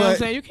boys. You know what I'm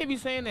saying? You can't be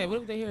saying that.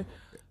 What if they hear?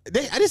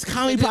 This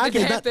comedy podcast.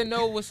 They have to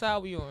know what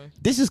side we on.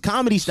 This is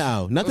comedy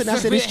style. Nothing I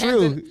said is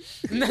true.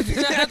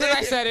 Nothing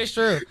I said is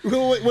true.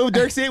 What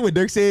Dirk said? What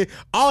Dirk said?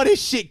 All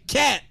this shit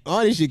cat.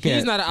 All this shit cat.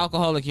 He's not an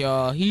alcoholic,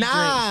 y'all. He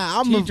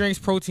drinks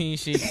protein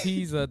shakes.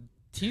 He's a.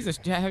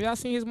 Have y'all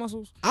seen his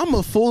muscles? I'm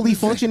a fully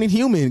functioning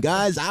human,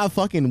 guys. I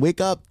fucking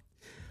wake up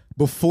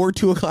before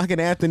 2:00 in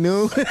the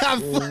afternoon.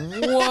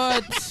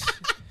 What?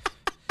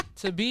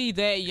 To be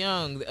that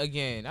young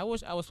again, I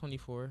wish I was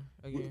 24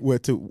 again.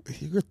 What?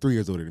 You're 3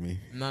 years older than me.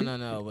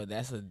 No, but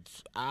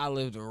I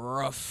lived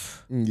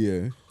rough.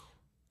 Yeah.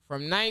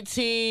 From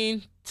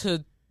 19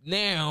 to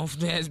now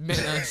has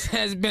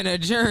been a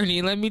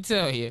journey. Let me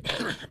tell you.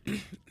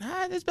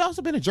 It's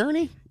also been a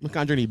journey. What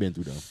kind of journey you been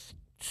through though?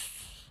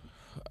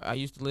 I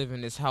used to live in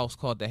this house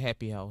called the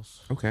Happy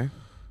House. Okay.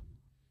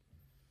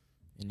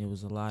 And there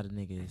was a lot of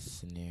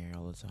niggas in there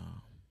all the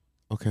time.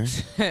 Okay.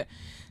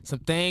 Some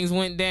things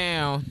went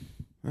down.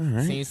 All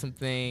right. Seen some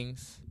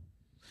things.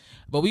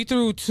 But we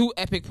threw 2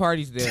 epic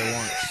parties there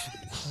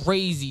once.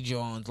 Crazy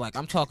Jones. Like,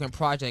 I'm talking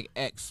Project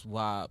X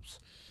vibes.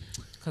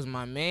 Because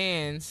my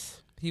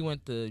mans, He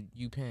went to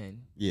UPenn.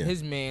 Yeah.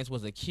 His man's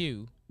was a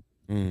Q.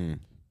 Mm.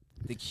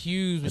 The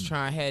Q's was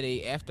trying to have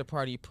a after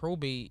party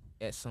probate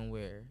at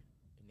somewhere,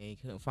 and they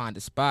couldn't find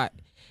a spot.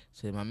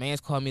 So my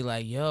man's called me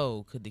like,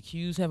 "Yo, could the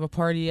Q's have a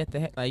party at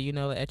the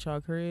at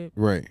y'all crib?"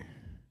 Right.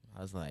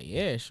 I was like,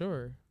 "Yeah,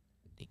 sure."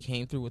 They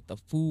came through with the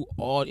food.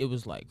 It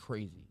was like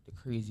crazy. The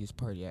craziest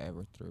party I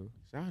ever threw.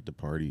 Shout out to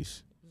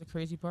parties. It was a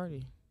crazy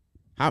party.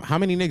 How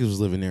many niggas was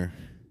living there?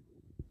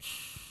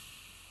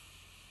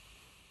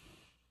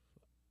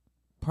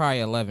 Probably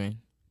 11.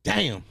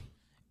 Damn.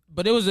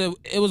 But it was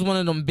one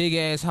of them big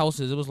ass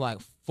houses. It was like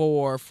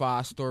 4 or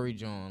 5 story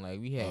John. Like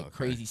we had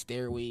crazy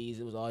stairways.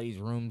 It was all these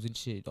rooms and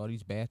shit. All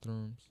these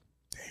bathrooms.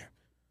 Damn.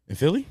 In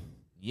Philly?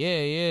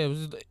 Yeah.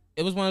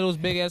 It was one of those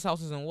big ass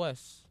houses in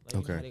West.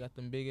 Like, okay. They got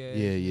them big ass.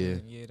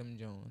 Yeah, them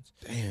Johns.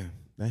 Damn,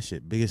 that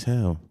shit big as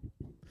hell.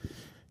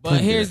 But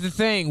here's the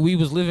thing: we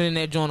was living in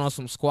that joint on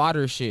some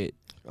squatter shit.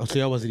 Oh, so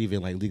y'all wasn't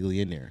even like legally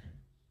in there.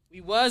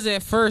 We was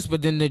at first,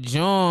 but then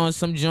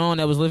some John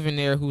that was living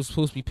there who was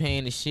supposed to be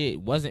paying the shit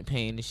wasn't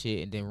paying the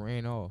shit and then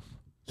ran off.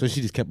 So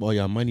she just kept all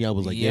y'all money. I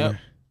was like,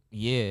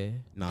 yeah.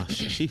 Nah,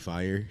 she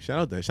fired. Shout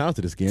out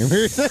to the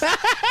scammers.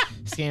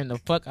 Scammed the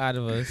fuck out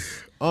of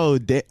us. Oh,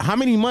 how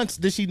many months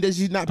did she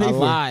not pay for? A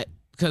lot.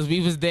 Because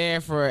we was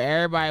there for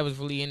everybody was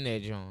really in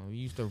that joint. We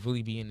used to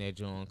really be in that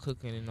joint,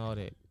 cooking and all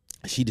that.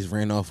 She just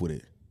ran off with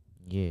it.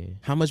 Yeah.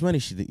 How much money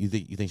you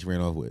think she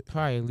ran off with?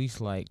 Probably at least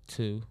like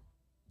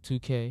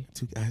 $2K.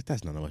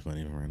 That's not that much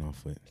money to run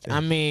off with. I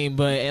mean,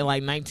 but at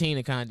like 19,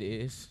 it kind of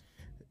is.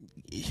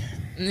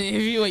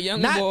 If you a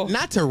young boy,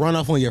 not to run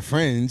off on your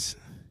friends.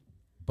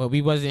 But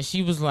we wasn't.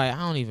 She was like, I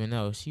don't even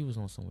know. She was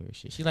on some weird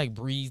shit. She like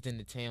breezed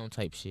into town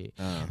type shit.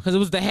 Because it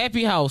was the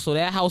happy house. So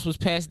that house was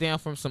passed down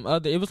from some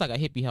other. It was like a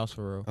hippie house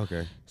for real.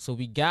 Okay. So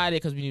we got it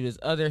because we knew this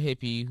other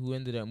hippie who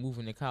ended up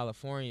moving to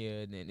California.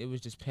 And then it was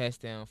just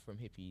passed down from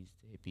hippies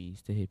to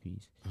hippies to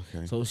hippies.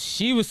 Okay. So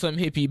she was some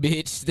hippie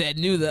bitch that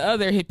knew the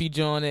other hippie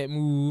John that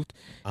moved.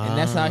 And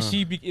that's how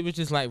it was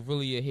just like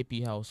really a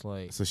hippie house.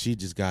 Like. So she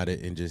just got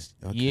it and just.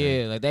 Okay.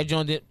 Yeah. Like that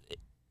John it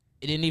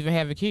didn't even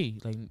have a key.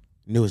 Like.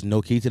 There was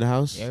no key to the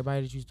house?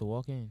 Everybody just used to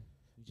walk in.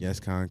 Yeah, that's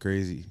kind of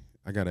crazy.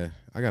 I gotta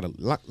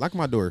lock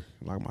my door.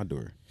 Lock my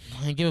door.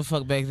 I didn't give a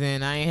fuck back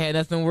then. I ain't had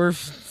nothing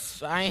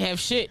worth. I ain't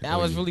have shit. I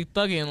was really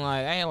thugging.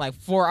 Like I had like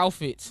 4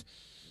 outfits.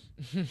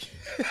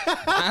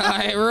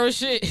 I had real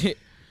shit.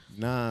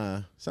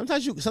 Nah.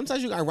 Sometimes you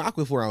gotta rock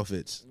with 4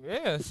 outfits.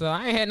 Yeah. So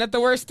I ain't had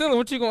nothing worth stealing.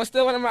 What you gonna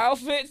steal one of my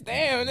outfits?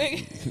 Damn,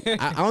 nigga.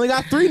 I only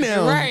got 3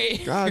 now. Right.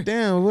 God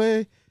damn,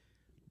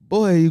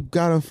 boy, you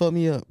gotta fuck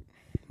me up.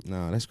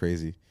 Nah, that's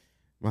crazy.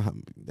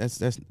 That's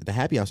the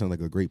happy house sounds like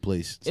a great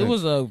place.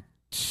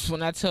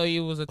 When I tell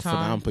you it was a time.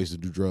 Phenomenal place to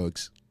do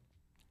drugs.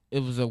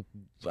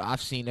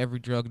 I've seen every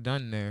drug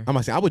done there. I'm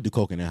gonna say I would do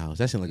coke in that house.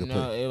 That sounds like a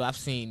place. I've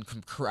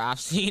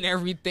seen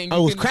everything.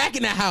 Oh, it was crack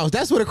in that house.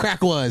 That's what a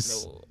crack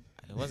was. No,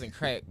 it wasn't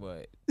crack,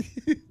 but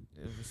it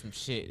was some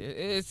shit.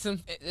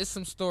 It's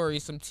some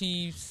stories, some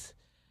thieves.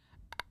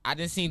 I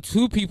done seen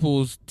 2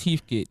 people's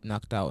teeth get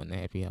knocked out in the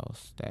happy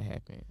house. That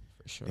happened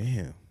for sure.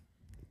 Damn.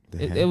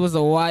 It was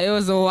a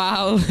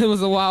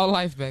wild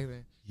life back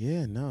then.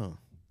 Yeah, no.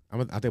 I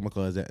think I'm gonna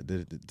call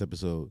the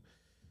episode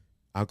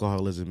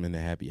 "Alcoholism in the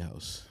Happy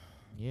House."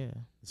 Yeah,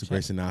 it's a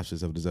great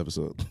synopsis of this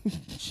episode.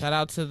 Shout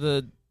out to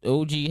the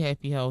OG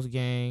Happy House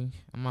gang.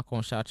 I'm not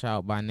gonna shout you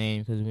out by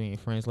name because we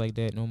ain't friends like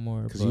that no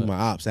more. Because you my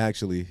ops,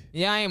 actually.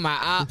 Yeah, I ain't my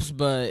ops,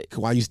 but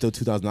why you still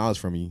 $2,000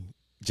 from me,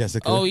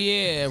 Jessica? Oh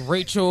yeah,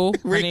 Rachel.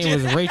 Her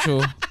name was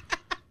Rachel.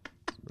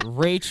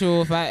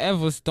 Rachel, if I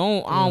ever I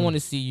don't want to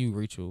see you,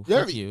 Rachel.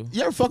 You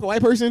ever fuck a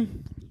white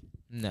person?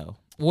 No.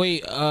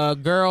 Wait,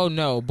 girl,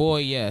 no. Boy,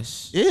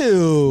 yes.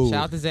 Ew.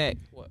 Shout out to Zach.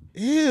 What?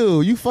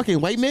 Ew, you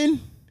fucking white men?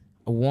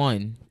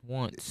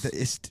 Once.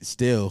 It's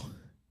still.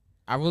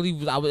 I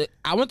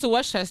went to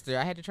Westchester.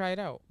 I had to try it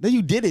out. No,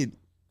 you didn't.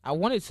 I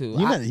wanted to.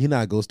 You're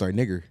not a Gold Star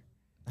nigger.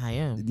 I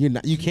am. You're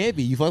not. You can't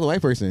be. You fucked a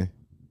white person.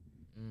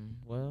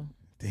 Well.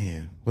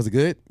 Damn. Was it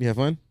good? You had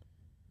fun?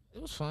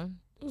 It was fun.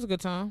 It was a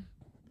good time.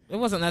 It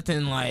wasn't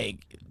nothing like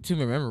to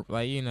remember,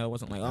 like it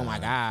wasn't like oh my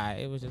god.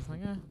 It was just like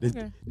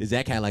okay. Did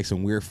Zach had like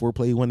some weird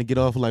foreplay he wanted to get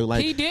off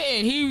like he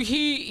didn't.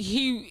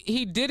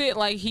 He did it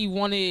like he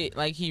wanted,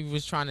 like he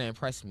was trying to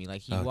impress me.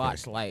 Like he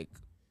watched like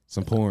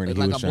some porn,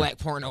 like a black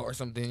porno or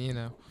something.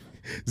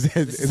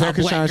 Zach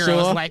was trying to show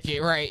off. Like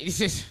it, right?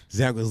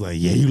 Zach was like,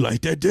 yeah, you like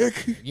that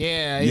dick?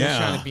 Yeah, he was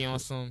trying to be on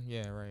some.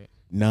 Yeah, right.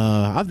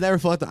 Nah, I never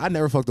fucked a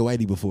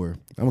whitey before.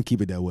 I'm gonna keep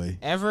it that way.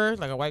 Ever?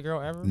 Like a white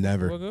girl ever?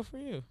 Never. Well, good for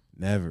you.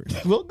 Never.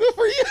 Well, good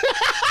for you.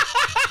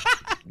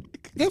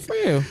 Good for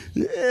you.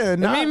 Yeah,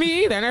 nah. I mean,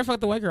 me either. I never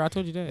fucked a white girl. I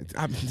told you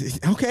that.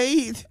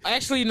 Okay.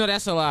 Actually, no,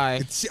 that's a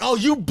lie. Oh,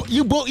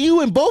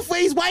 you in both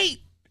ways white?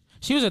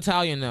 She was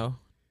Italian though.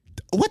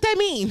 What that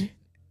mean?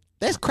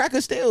 That's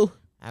cracker still.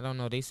 I don't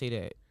know. They say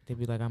that. They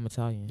be like, I'm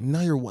Italian.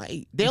 No, you're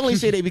white. They only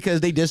say that because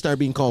they just started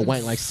being called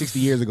white like 60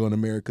 years ago in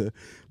America.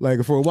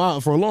 Like for a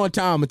long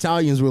time,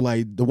 Italians were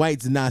like, the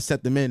whites did not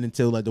set them in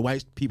until like the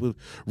white people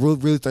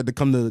really started to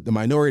come to the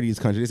minority in this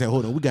country. They said,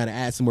 hold on, we got to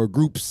add some more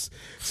groups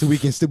so we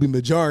can still be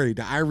majority.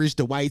 The Irish,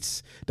 the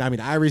whites,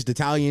 the Irish, the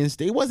Italians,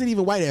 they wasn't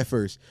even white at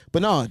first.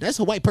 But no, that's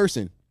a white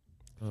person.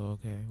 Oh,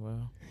 okay,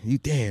 well. You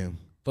damn.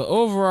 But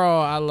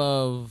overall, I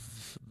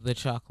love the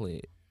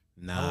chocolate.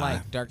 Nah. I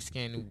like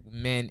dark-skinned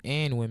men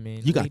and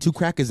women. You got 2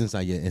 crackers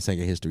inside your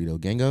history though,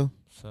 Gango.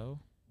 So?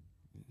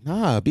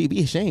 Nah,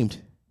 be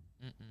ashamed.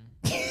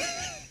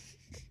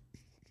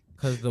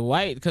 Cause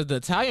the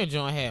Italian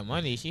joint had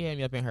money. She had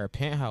me up in her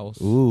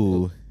penthouse.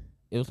 Ooh.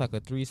 It was like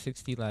a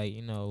 360,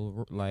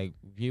 like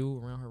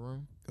view around her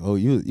room. Oh,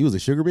 you was a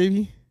sugar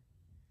baby?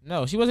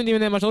 No, she wasn't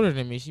even that much older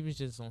than me. She was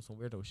just on some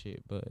weirdo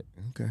shit. But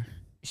okay.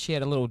 She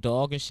had a little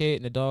dog and shit,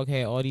 and the dog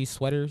had all these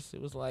sweaters.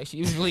 It was like she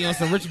was really on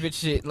some rich bitch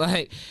shit.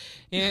 Like,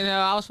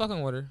 I was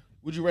fucking with her.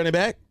 Would you run it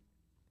back?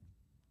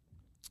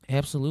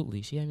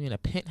 Absolutely. She had me in a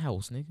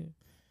penthouse, nigga.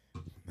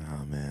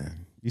 Oh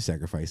man, you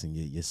sacrificing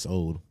your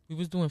soul. We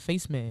was doing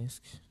face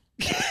masks.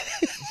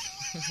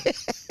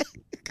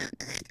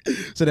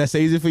 So that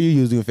saves it for you?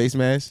 You was doing face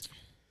masks?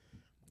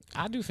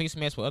 I do face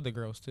masks with other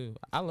girls too.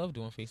 I love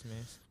doing face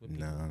masks with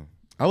people. No,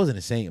 I was in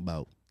a Saint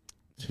about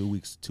 2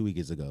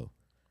 weeks ago.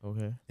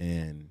 Okay.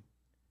 And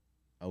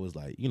I was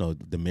like,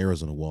 the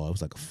mirrors on the wall. It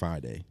was like a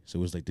Friday, so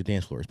it was like the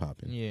dance floor is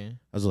popping. Yeah.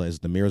 I was like, it's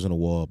the mirrors on the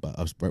wall, but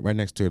I was right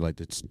next to like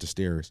the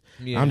stairs.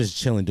 Yeah. I'm just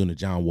chilling doing the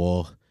John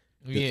Wall.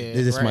 Yeah.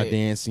 This is my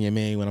dance,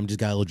 man. When I'm just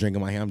got a little drink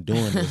in my hand, I'm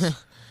doing this.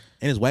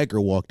 And this white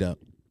girl walked up,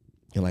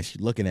 and like she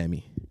looking at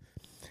me,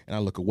 and I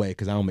look away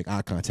because I don't make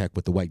eye contact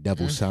with the white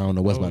devil, so I don't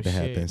know what's about to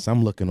happen. So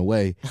I'm looking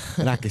away,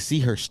 and I could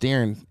see her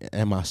staring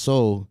at my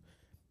soul,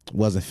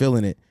 wasn't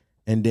feeling it,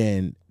 and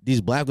then these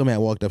black women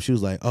had walked up. She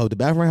was like, "Oh, the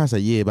bathroom." I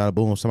said, "Yeah, bada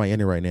boom, somebody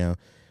in it right now."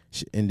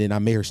 And then I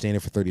made her stand there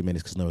for 30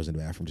 minutes because no one was in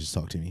the bathroom. Just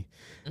talk to me.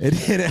 And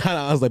then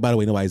I was like, "By the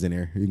way, nobody's in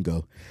there. You can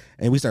go."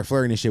 And we start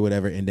flirting and shit,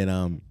 whatever. And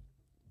then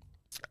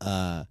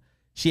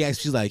she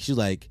asked, she's like, "You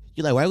like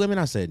white women?"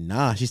 I said,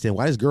 "Nah." She said,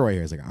 "Why this girl right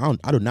here?" I was like,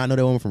 "I do not know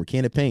that woman from a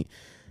can of paint."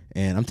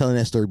 And I'm telling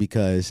that story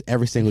because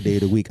every single day of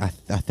the week, I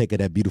think of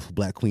that beautiful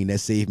black queen that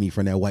saved me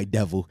from that white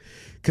devil.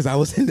 Because I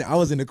was in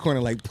the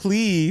corner like,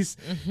 please,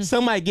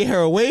 somebody get her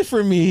away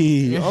from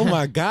me. Oh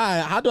my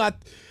God, how do I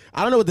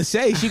don't know what to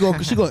say. She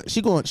gonna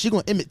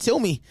Emmett Till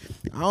me.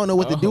 I don't know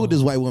what to do with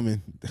this white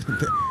woman.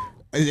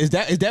 Is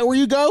that where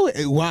you go?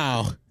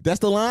 Wow, that's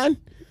the line.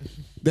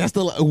 That's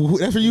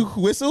where you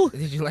whistle.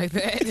 Did you like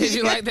that? Did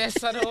you like that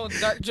subtle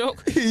dark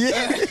joke?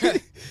 Yeah.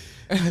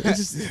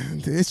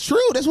 It's true.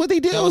 That's what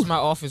they do. That was my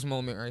office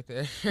moment right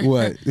there.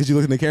 What? Did you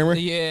look in the camera?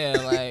 Yeah,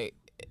 like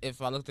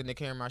if I looked in the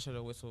camera, I should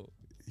have whistled.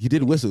 You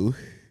did whistle.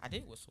 I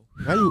did whistle.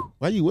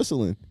 Why you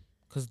whistling?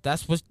 Cause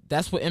that's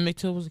what Emmett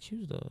Till was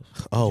accused of.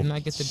 Oh, did you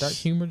not get the dark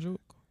humor joke?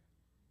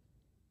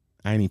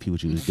 I didn't even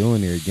what you was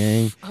doing there,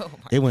 gang.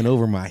 It went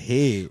over my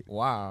head.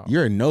 Wow.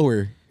 You're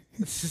nowhere.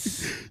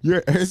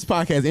 This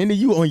podcast ended.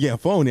 You on your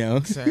phone now.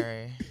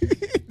 Sorry.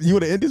 You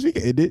want to end this? We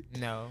can end it.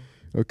 No.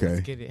 Okay.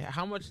 Let's get it.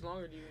 How much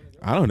longer do you want to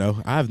go? I don't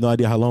know. I have no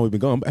idea how long we've been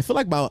going. I feel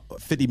like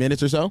about 50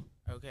 minutes or so.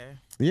 Okay.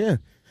 Yeah.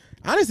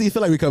 Honestly, I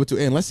feel like we're coming to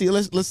an end. Let's see.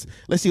 Let's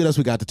see what else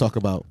we got to talk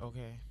about.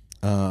 Okay.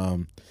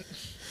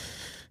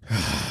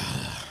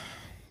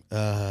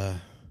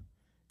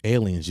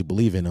 Aliens. You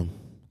believe in them?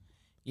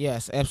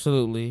 Yes,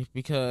 absolutely.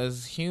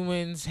 Because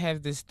humans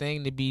have this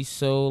thing to be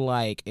so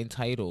like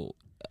entitled.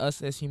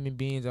 Us as human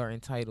beings are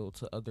entitled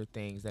to other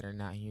things that are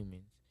not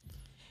humans.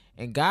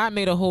 And God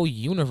made a whole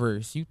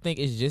universe. You think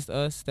it's just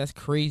us? That's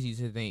crazy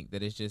to think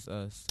that it's just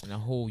us in a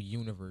whole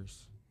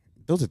universe.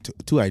 Those are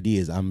two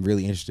ideas I'm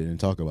really interested in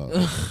talking about.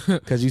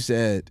 Because you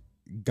said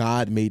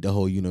God made the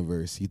whole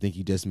universe. You think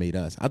he just made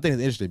us. I think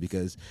it's interesting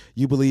because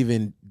you believe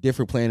in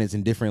different planets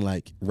and different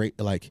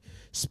like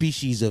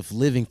species of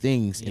living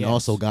things and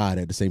also God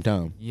at the same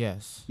time.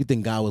 Yes. You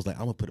think God was like,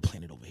 I'm going to put a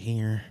planet over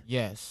here.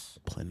 Yes.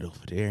 A planet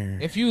over there.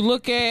 If you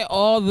look at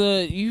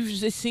you've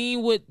just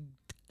seen what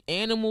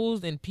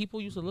animals and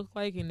people used to look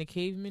like in the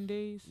caveman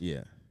days.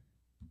 Yeah.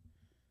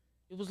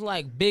 It was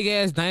like big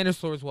ass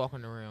dinosaurs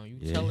walking around. You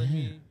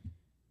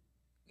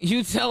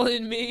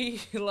telling me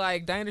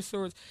like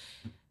dinosaurs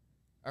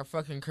are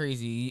fucking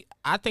crazy.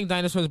 I think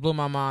dinosaurs blow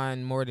my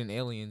mind more than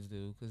aliens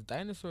do because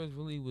dinosaurs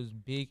really was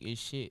big as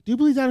shit. Do you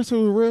believe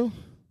dinosaurs were real?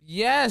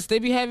 Yes, they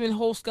be having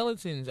whole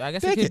skeletons. I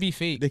guess it could be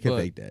fake. They can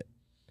fake that.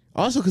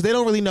 Also, because they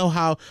don't really know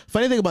how.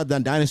 Funny thing about the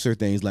dinosaur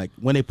things, like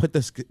when they put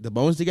the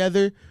bones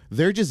together,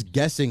 they're just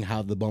guessing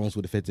how the bones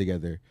would fit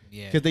together.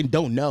 Yeah. Because they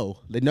don't know.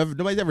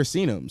 Nobody's ever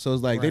seen them, so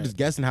it's like they're just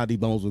guessing how these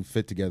bones would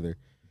fit together.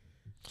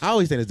 I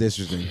always think it's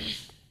interesting.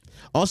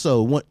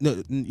 Also,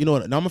 you know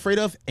what I'm afraid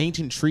of?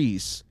 Ancient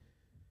trees.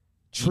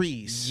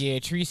 Trees. Yeah,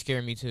 trees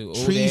scare me too.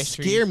 Trees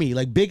scare me.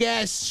 Like big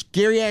ass,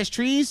 scary ass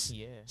trees.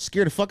 Yeah.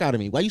 Scare the fuck out of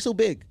me. Why you so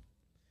big?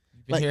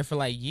 Been here for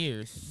like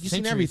years. You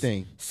seen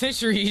everything.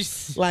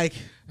 Centuries. Like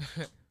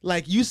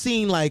you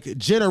seen like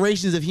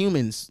generations of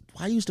humans.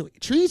 Why you still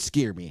trees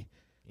scare me?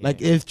 Yeah.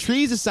 Like if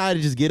trees decide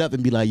to just get up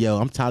and be like, "Yo,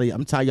 I'm tired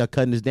y'all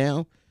cutting this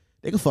down,"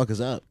 they can fuck us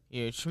up.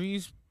 Yeah,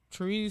 trees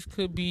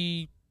could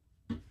be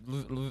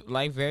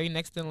like very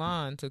next in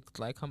line to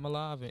like come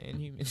alive and end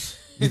humans.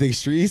 You think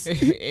it's trees?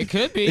 It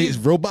could be. It's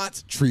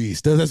robots,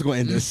 trees. That's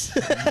going to end this.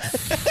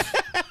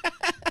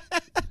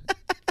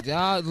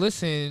 Y'all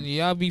listen,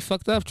 y'all be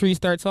fucked up. Trees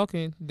start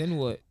talking, then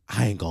what?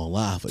 I ain't gonna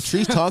lie. If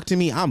trees talk to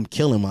me, I'm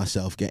killing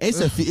myself. Gang.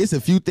 It's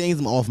a few things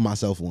I'm off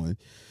myself on.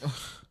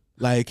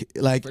 Like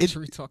a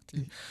tree talk to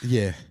you.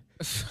 Yeah.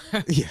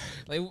 Yeah.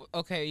 Like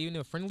okay, you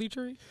know, a friendly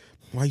tree.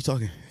 Why are you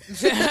talking?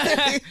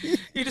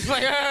 You just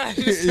like yeah.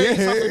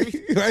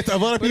 Right. A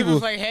lot of people.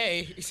 Was like,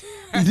 hey.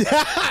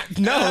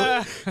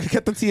 No. You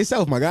kept them to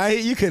yourself, my guy.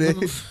 You could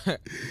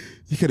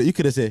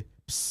have said.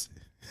 Psst.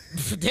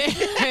 Damn,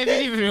 I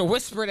didn't even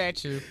whisper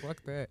at you.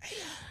 Fuck that. Hey,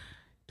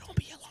 don't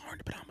be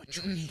alarmed, but I'm a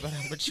tree. But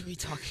I'm a tree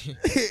talking.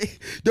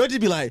 Don't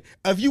just be like,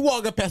 if you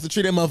walk up past the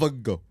tree, that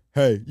motherfucker go,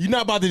 hey, you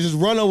not about to just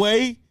run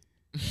away?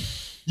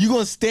 You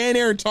gonna stand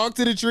there and talk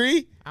to the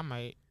tree? I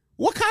might.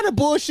 What kind of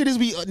bullshit is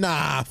we?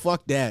 Nah,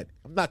 fuck that.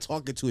 I'm not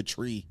talking to a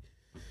tree.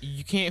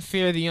 You can't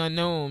fear the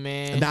unknown,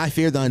 man. Nah, I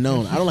fear the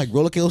unknown. I don't like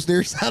roller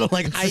coasters. I don't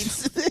like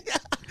heights.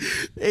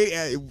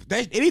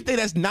 Anything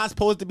that's not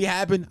supposed to be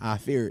happening, I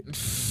fear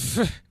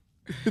it.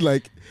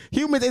 Like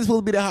humans ain't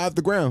supposed to be that high off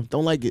the ground.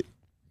 Don't like it.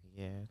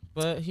 Yeah,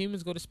 but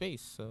humans go to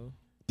space, so.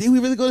 Did we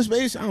really go to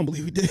space? I don't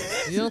believe we did.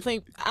 You don't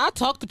think? I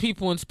talked to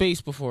people in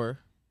space before.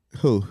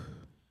 Who?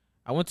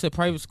 I went to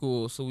private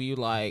school, so we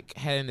like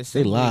had an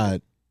assembly. They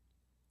lied.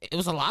 It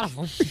was a lot of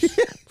them.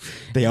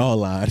 They all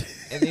lied.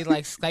 And they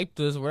like Skyped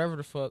us, whatever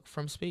the fuck,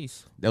 from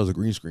space. That was a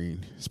green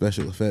screen,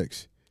 special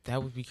effects.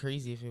 That would be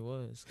crazy if it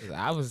was. 'Cause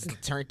I was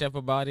turned up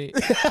about it.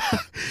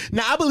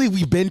 Now I believe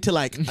we've been to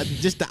like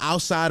just the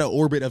outside of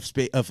orbit of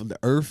space of the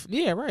Earth.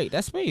 Yeah, right.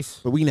 That's space.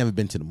 But we never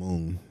been to the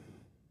moon.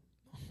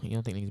 You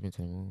don't think niggas been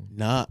to the moon?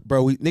 Nah,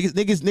 bro.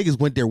 Niggas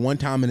went there one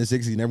time in the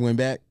 '60s, never went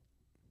back.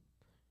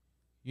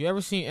 You ever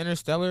seen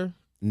Interstellar?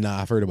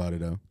 Nah, I've heard about it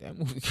though. That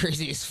movie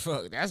crazy as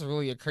fuck. That's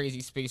really a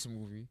crazy space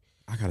movie.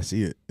 I gotta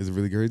see it. Is it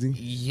really crazy?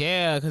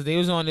 Yeah, because they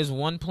was on this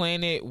one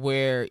planet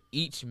where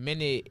each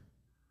minute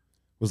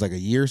Was like a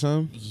year or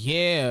something?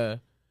 Yeah.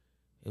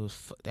 It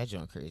was that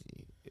joint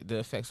crazy. The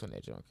effects on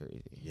that joint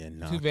crazy. Yeah,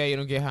 nah. Too bad you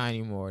don't get high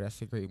anymore.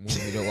 That's a great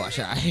movie to watch.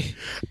 I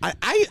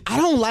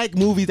don't like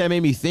movies that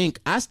make me think.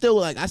 I sit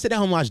at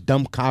home and watch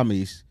dumb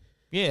comedies.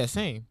 Yeah,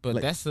 same. But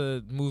Like, that's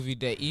a movie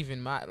that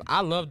even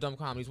I love dumb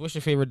comedies. What's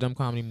your favorite dumb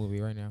comedy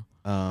movie right now?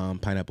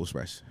 Pineapple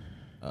Express.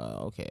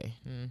 Okay.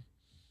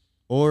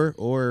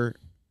 Or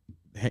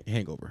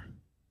Hangover.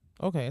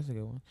 Okay, that's a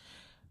good one.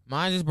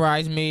 Mine is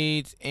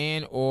Bridesmaids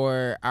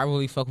or I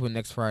really fuck with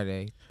Next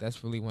Friday.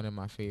 That's really one of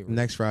my favorites.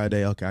 Next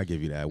Friday. Okay, I'll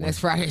give you that one. Next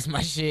Friday is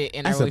my shit.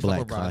 And That's I really a black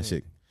fuck with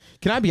classic.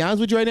 Can I be honest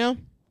with you right now?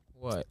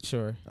 What?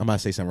 Sure. I'm about to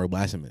say something real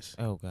blasphemous.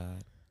 Oh,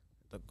 God.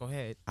 Go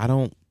ahead.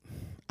 Okay.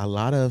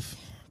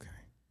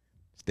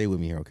 Stay with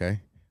me here, okay?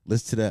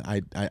 Listen to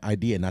the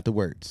idea, not the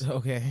words.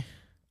 Okay.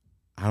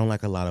 I don't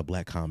like a lot of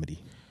black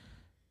comedy.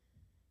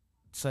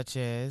 Such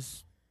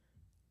as?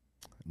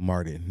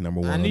 Martin,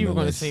 number one. I knew you were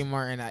going to list. say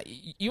Martin.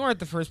 You weren't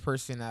the first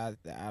person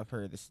I've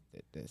heard this.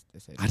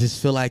 I just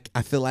feel like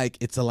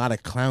it's a lot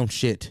of clown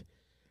shit.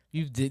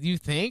 You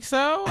think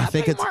so? I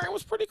think Martin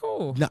was pretty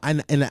cool. No,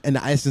 in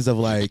the essence of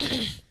like,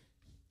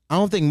 I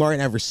don't think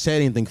Martin ever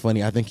said anything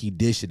funny. I think he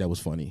did shit that was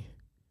funny.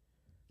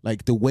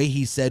 Like the way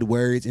he said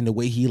words and the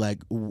way he like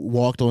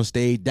walked on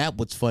stage, that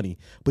was funny.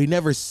 But he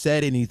never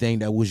said anything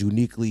that was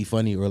uniquely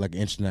funny or like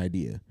an interesting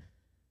idea.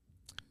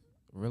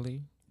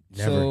 Really?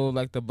 Never. So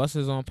like the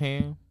buses on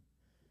Pam?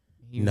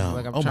 No.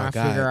 Like I'm Oh my trying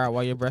to figure God. out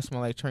why your breath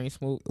smell like train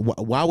smoke.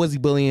 Why was he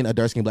bullying a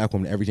dark-skinned black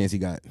woman every chance he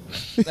got?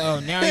 Oh,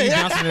 now you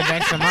bouncing it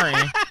back to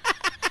Martin.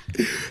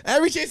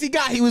 Every chance he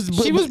got, he was.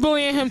 She was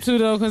bullying him too,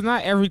 though, because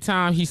not every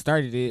time he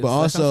started it. But So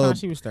also, sometimes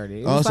she was started.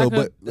 It was also,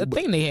 like a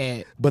thing they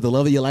had. But the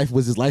love of your life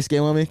was his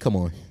light-skinned woman. Come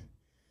on.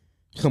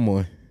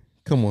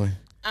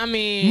 I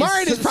mean,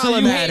 Martin is so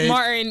problematic. you hate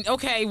Martin?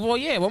 Okay, well,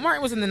 yeah. Well,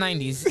 Martin was in the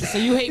 '90s, so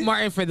you hate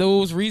Martin for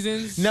those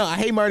reasons? No, I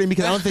hate Martin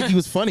because I don't think he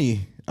was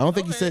funny. I don't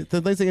think he said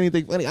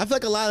anything funny. I feel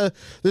like a lot of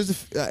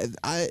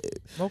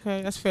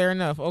Okay, that's fair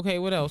enough. Okay,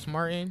 what else,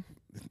 Martin?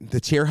 The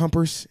chair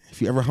humpers.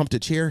 If you ever humped a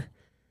chair,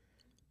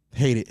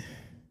 hate it.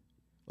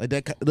 Like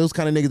that, those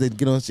kind of niggas that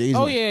get on stage.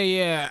 Oh like,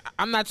 yeah.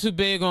 I'm not too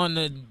big on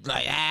the Def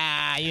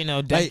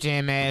like,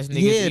 Jam ass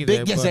niggas yeah, either.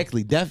 big,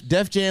 exactly.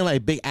 Def Jam,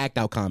 like big act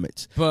out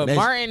comments. But That's,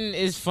 Martin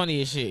is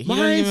funny as shit. He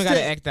Martin's doesn't even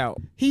gotta act out.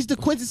 He's the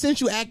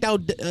quintessential act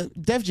out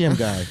Def Jam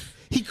guy.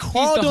 He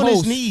crawled the on his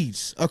host.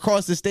 knees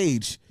across the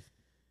stage.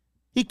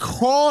 He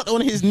crawled on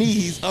his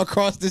knees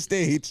across the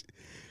stage.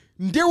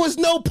 There was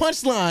no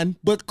punchline,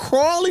 but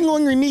crawling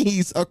on your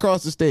knees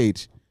across the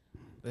stage.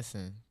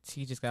 Listen,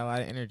 he just got a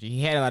lot of energy.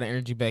 He had a lot of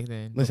energy back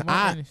then. Listen,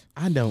 I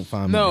don't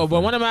find no, Martin but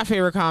funny. one of my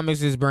favorite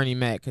comics is Bernie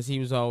Mac because he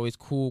was always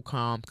cool,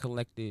 calm,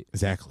 collected.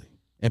 Exactly.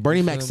 And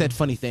Bernie Mac said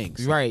funny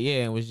things. Right,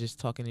 yeah, and was just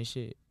talking his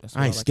shit. That's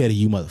what I ain't like. scared of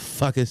you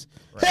motherfuckers.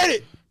 Right. Hit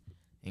it!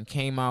 and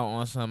came out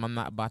on some, I'm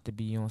not about to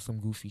be on some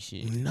goofy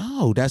shit.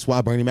 No, that's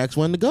why Bernie Mac's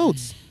one of the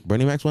GOATs.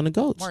 Bernie Mac's one of the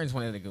GOATs. Martin's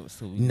one of the GOATs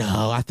too.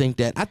 No, I think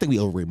we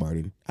overrate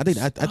Martin. I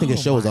think his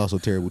show is also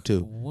terrible too.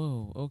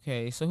 Whoa,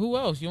 okay. So who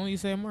else? You only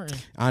said Martin.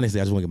 Honestly,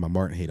 I just want to get my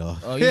Martin hate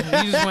off. Oh, you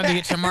just wanted to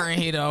get your Martin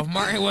hate off.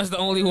 Martin was the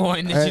only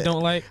one that you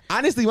don't like.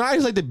 Honestly,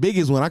 Martin's like the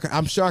biggest one.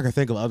 I'm sure I can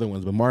think of other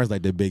ones, but Martin's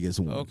like the biggest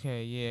one.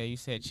 Okay, yeah. You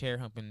said chair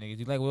humping niggas.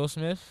 You like Will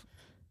Smith?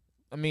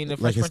 I mean, the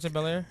Like Fresh Prince of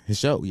Bel-Air? His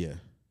show, yeah.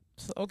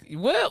 So, okay.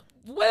 Well,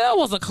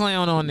 was a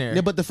clown on there. Yeah,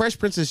 but the Fresh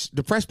Prince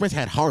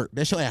had heart.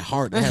 That show had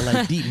heart. It had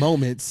like deep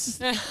moments.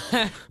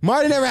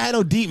 Martin never had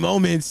no deep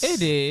moments. It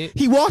did.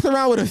 He walked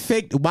around with a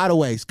fake. By the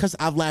way, because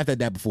I've laughed at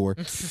that before.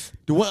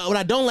 What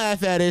I don't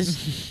laugh at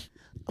is,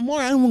 I'm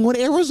going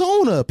to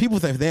Arizona. People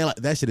think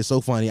that shit is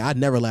so funny. I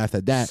never laughed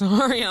at that.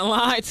 Sorry, I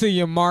lied to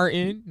you,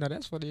 Martin. No,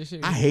 that's funny as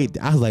shit. I hate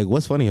that. I was like,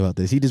 what's funny about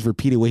this? He just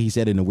repeated what he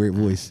said in a weird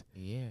voice.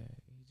 Yeah.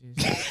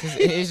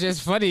 It's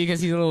just funny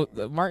because he's a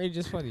little Martin.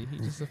 Just funny.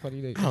 He's just a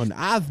funny nigga. I don't know.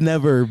 I've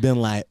never been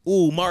like,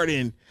 ooh,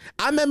 Martin.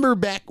 I remember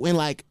back when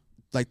like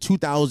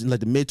 2000,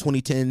 like the mid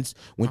 2010s,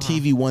 when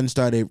TV One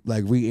started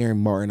like re-airing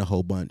Martin a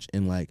whole bunch,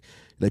 and like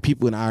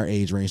people in our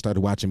age range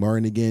started watching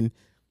Martin again.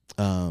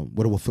 For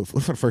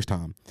the first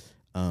time,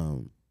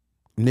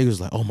 niggas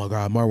was like, oh my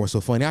god, Martin was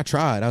so funny. I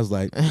tried. I was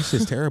like, this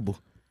shit's terrible.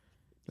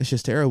 This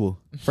shit's terrible.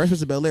 Fresh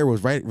Prince of Bel-Air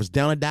was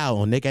down a dial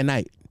on Nick at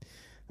Night.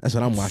 That's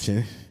what I'm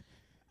watching.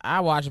 I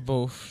watch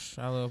both.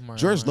 I love Martin.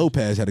 George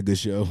Lopez had a good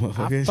show.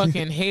 I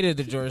fucking hated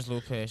the George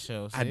Lopez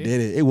show. See? I did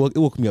it. It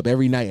woke me up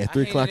every night at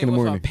 3 o'clock in the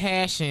morning. With a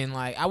passion.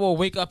 Like, I will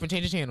wake up and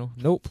change the channel.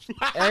 Nope.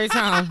 Every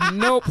time.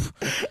 Nope.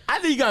 I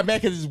think you got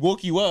mad because it just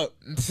woke you up.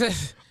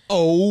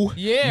 Oh.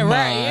 Yeah,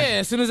 right. Yeah.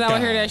 As soon as I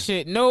would hear that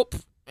shit, nope.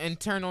 And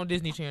turn on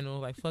Disney Channel.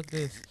 Like, fuck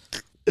this.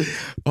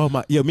 Oh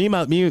my. Yo,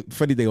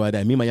 funny thing about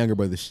that. Me and my younger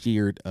brother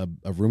shared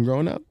a room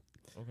growing up.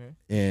 Okay.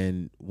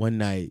 And one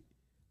night,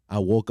 I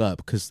woke up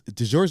because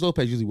George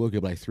Lopez usually woke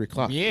up like 3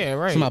 o'clock. Yeah,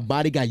 right. So my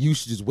body got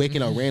used to just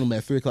waking up randomly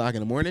at 3 o'clock in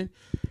the morning.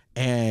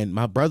 And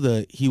my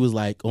brother, he was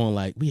like on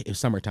like, it was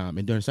summertime.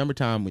 And during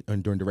summertime,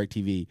 during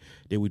DirecTV,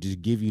 they would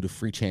just give you the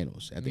free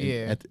channels.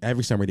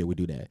 Every summer they would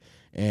do that.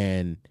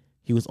 And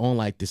he was on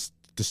like the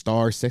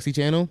Star Sexy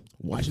channel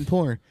watching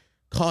porn.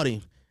 Caught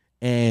him.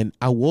 And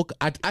I woke,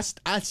 I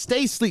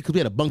stayed asleep because we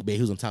had a bunk bed.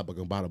 He was on top of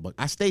a bottom bunk.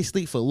 I stayed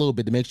asleep for a little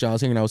bit to make sure I was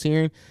hearing what I was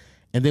hearing.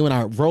 And then when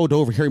I rolled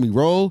over, heard me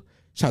roll,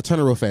 try to turn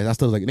it real fast. I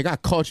still was like, nigga, I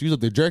caught you. You was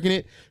up there jerking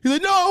it. He's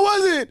like, no, I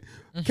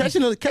wasn't.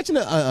 Catching a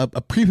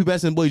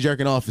prepubescent boy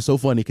jerking off is so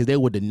funny because they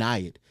would deny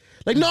it.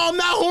 Like, no, I'm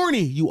not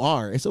horny. You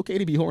are. It's okay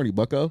to be horny,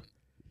 bucko.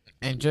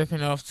 And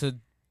jerking off to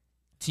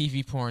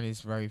TV porn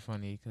is very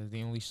funny because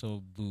they only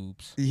show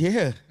boobs.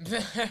 Yeah.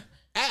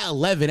 At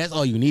 11, that's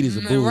all you need is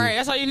a boob. Right,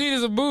 that's all you need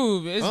is a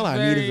boob. I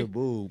need is a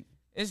boob.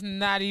 It's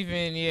not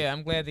even,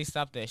 I'm glad they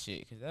stopped that shit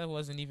because that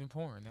wasn't even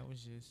porn. That was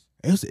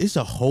just... It's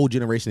a whole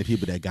generation of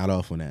people that got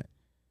off on that.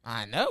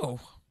 I know.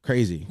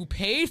 Crazy. Who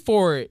paid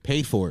for it.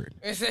 Paid for it.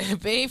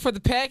 Paid for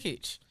the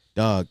package.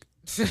 Dog.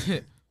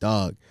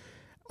 Dog.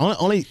 The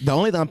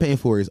only thing I'm paying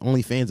for is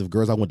OnlyFans of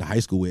girls I went to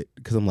high school with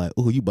because I'm like,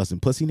 ooh, you busting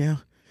pussy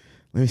now?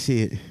 Let me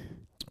see it.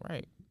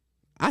 Right.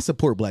 I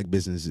support black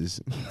businesses.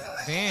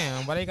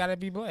 Damn, why they gotta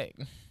be black?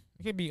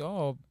 It could be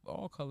all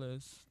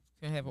colors.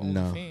 Can have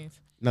OnlyFans.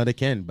 No, they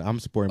can, but I'm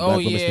supporting black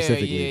women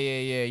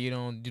specifically. Yeah. You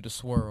don't do the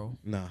swirl.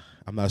 Nah,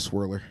 I'm not a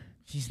swirler.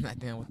 He's not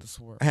down with the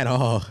swirl at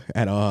all.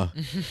 No,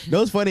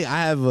 it's funny.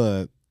 I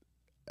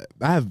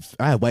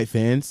have white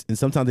fans, and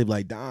sometimes they be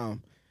like,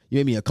 "Dom, you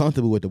made me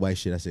uncomfortable with the white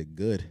shit." I said,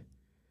 "Good."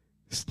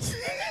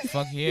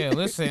 Fuck yeah!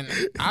 Listen,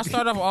 I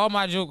start off all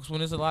my jokes when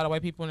there's a lot of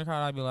white people in the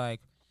crowd. I'd be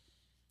like,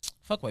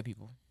 "Fuck white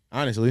people."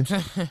 Honestly,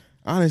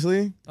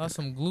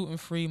 some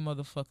gluten-free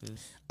motherfuckers.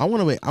 I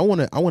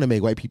want to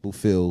make white people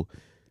feel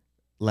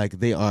like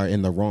they are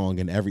in the wrong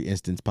in every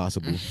instance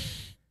possible.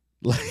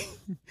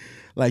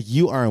 like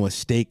you are a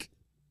mistake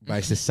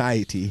by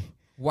society.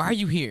 Why are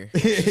you here?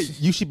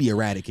 You should be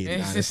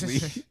eradicated,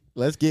 honestly.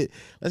 Let's get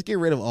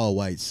rid of all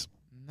whites.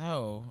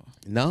 No.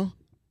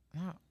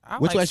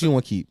 Which white you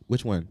want to keep?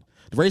 Which one?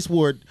 The race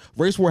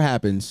war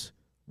happens.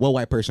 What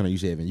white person are you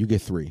saving? You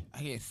get 3.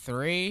 I get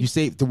 3. You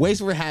say the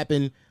race war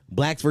happened.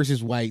 Blacks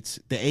versus whites.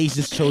 The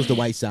Asians chose the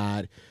white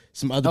side.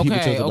 Some other people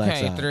chose the black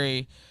side.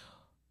 3.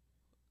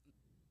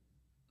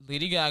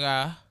 Lady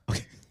Gaga.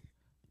 Okay.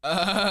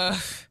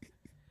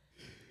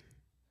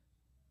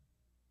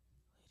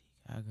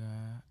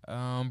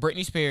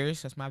 Britney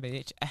Spears, that's my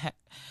bitch.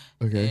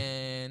 Okay.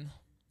 And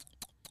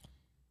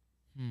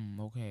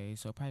okay,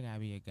 so probably gotta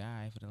be a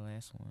guy for the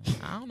last one.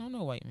 I don't know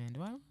no white man.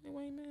 Do I know any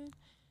white man?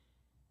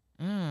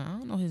 I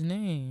don't know his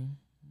name.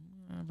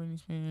 Britney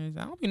Spears.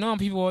 I don't be knowing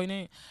people white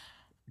name.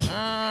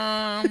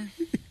 I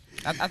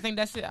think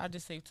that's it. I'll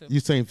just save 2. You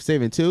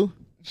saving 2?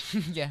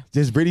 Yeah.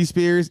 Just Britney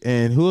Spears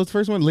and who was the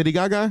first one? Lady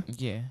Gaga?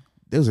 Yeah.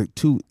 Those are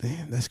 2.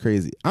 Damn, that's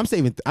crazy. I'm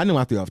saving. I know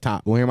my 3 off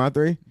top. Want to hear my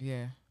 3?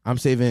 Yeah. I'm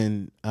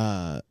saving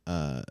Tony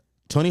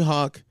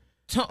Hawk.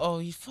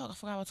 I forgot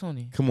about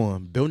Tony. Come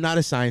on, Bill Nye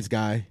the Science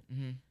Guy,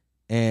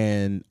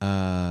 and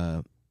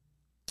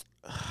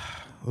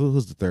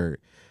who's the third?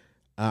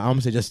 I'm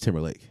gonna say Justin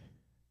Timberlake.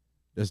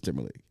 Justin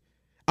Timberlake.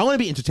 I want to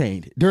be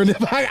entertained during the.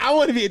 I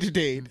want to be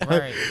entertained.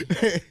 Right.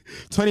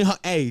 Tony Hawk.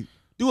 Hey,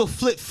 do a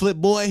flip,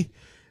 boy.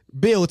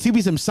 Bill, teach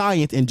me some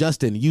science, and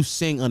Justin, you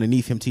sing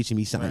underneath him teaching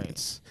me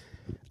science.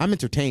 Right. I'm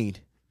entertained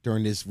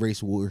during this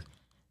race war.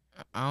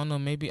 I don't know.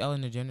 Maybe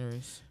Ellen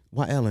DeGeneres.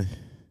 Why Ellen?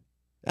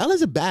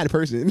 Ellen's a bad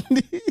person.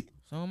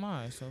 So am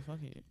I. So fuck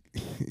it.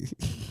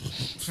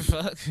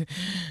 Fuck.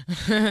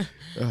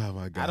 Oh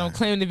my god. I don't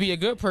claim to be a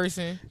good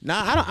person.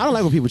 Nah, I don't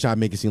like when people try to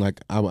make it seem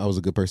like I was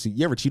a good person.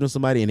 You ever cheat on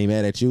somebody and they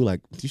mad at you?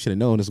 Like, you should have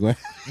known this going.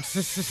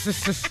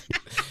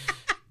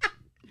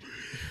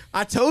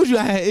 I told you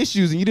I had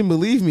issues and you didn't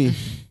believe me.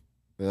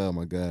 Oh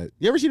my god.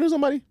 You ever cheat on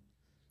somebody?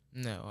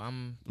 No,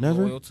 I'm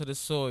Never? loyal to the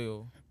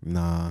soil.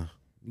 Nah,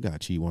 you gotta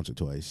cheat once or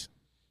twice.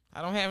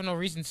 I don't have no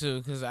reason to,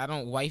 because I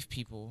don't wife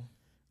people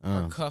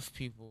or cuff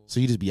people. So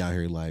you just be out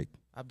here like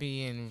I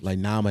be in like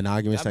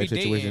non-monogamous type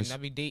situations. I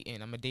be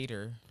dating. I'm a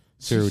dater.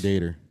 Serial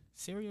dater.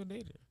 Serial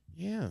dater.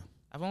 Yeah.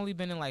 I've only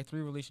been in like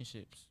 3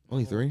 relationships.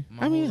 Only 3?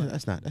 I mean,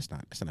 that's not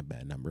a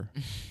bad number.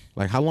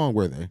 Like, how long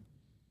were they?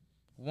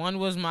 One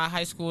was my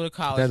high school to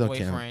college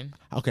boyfriend.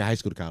 Okay, high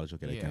school to college.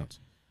 Okay, that counts.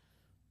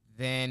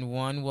 Then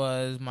one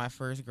was my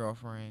first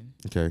girlfriend.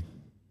 Okay.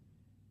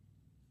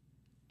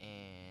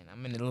 And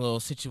I'm in a little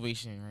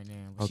situation right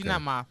now. But okay. She's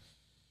not my.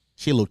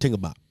 She a little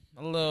tinkerbop.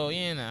 A little,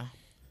 you know.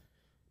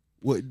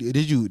 What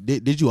did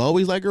you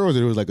always like girls,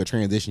 or it was like a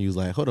transition? You was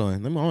like, hold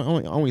on, I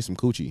want some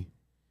coochie.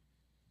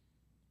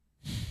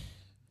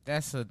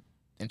 That's an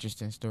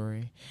interesting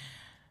story.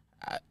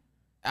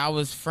 I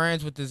was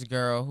friends with this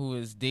girl who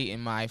was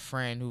dating my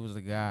friend who was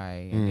a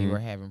guy, and they were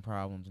having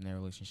problems in their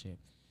relationship.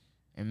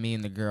 And me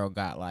and the girl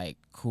got like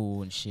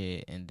cool and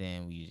shit, and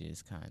then we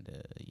just kind of,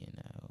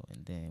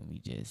 and then we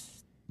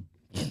just,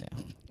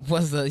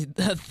 was a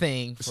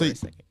thing for a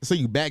second. So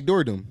you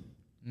backdoored him?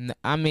 No,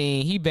 I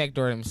mean, he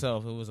backdoored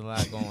himself. It was a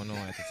lot going on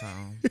at the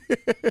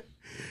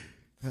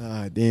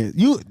time. Damn.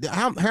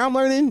 How I'm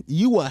learning,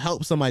 you will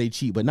help somebody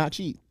cheat, but not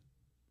cheat.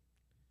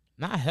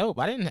 Not help.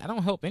 I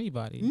don't help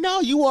anybody.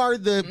 No, you are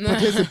the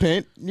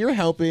participant. You're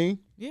helping.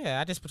 Yeah,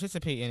 I just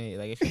participate in it.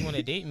 Like, if you want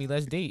to date me,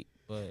 let's date.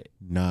 But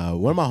nah,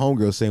 one of my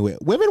homegirls saying,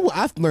 women,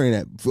 I've learned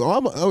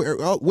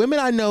that women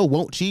I know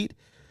won't cheat,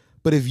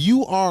 but if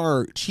you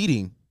are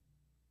cheating,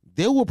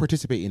 they will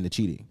participate in the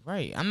cheating.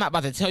 Right. I'm not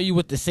about to tell you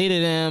what to say to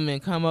them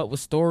and come up with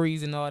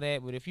stories and all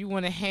that, but if you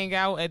want to hang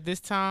out at this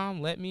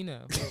time, let me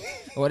know.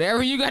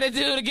 Whatever you got to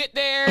do to get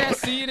there, I'll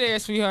see you there,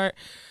 sweetheart.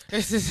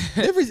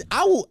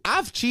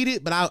 I've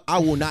cheated, but I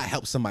will not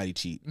help somebody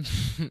cheat.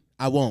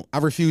 I won't. I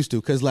refuse to,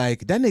 because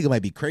like that nigga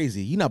might be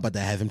crazy. You're not about to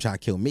have him try to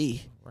kill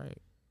me. Right.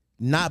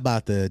 Not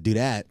about to do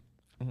that.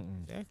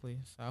 Exactly.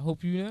 So I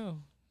hope you know.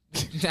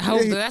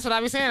 That's what I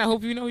be saying. I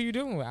hope you know who you're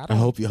doing with. I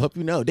hope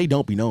you know. They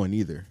don't be knowing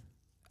either.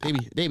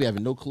 They be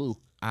having no clue.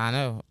 I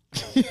know.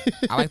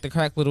 I like to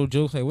crack little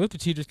jokes like, what if the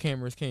teacher's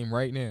cameras came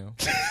right now?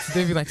 So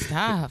they'd be like,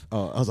 stop.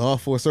 Oh, I was all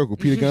full circle.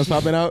 Peter Guns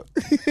popping out.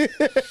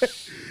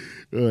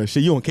 Shit,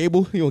 you on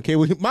cable?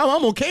 Mom,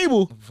 I'm on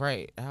cable.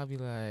 Right. I'll be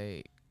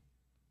like,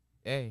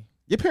 hey.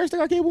 Your parents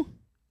still got cable?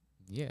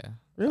 Yeah.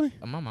 Really?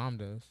 My mom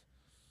does.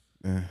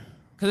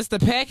 Cause it's the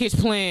package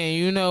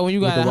plan, when you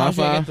got the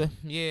Wi-Fi.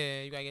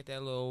 You gotta get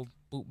that little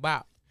boop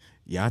bop.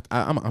 Yeah,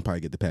 I'm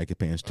probably get the package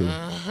pants too.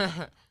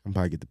 I'm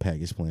probably get the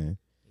package plan.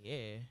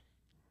 Yeah.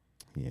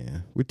 Yeah,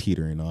 we're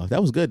teetering off.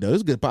 That was good though. It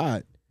was a good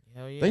pod.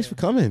 Hell yeah. Thanks for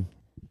coming.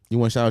 You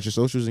want to shout out your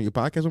socials and your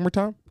podcast one more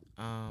time?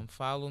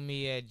 Follow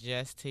me at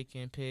Just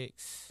Taking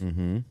Pics.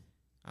 Mm-hmm.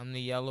 I'm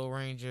the Yellow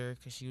Ranger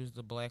because she was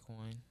the black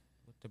one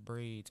with the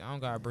braids. I don't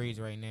got braids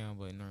right now,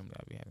 but normally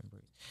I'll be having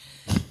braids.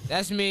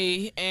 That's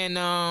me. And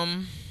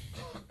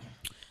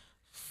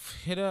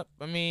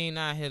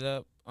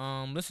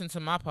listen to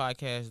my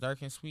podcast,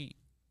 Dark and Sweet.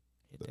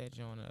 Hit that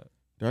joint up.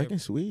 Dark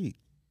and Sweet.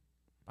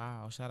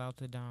 Wow. Shout out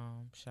to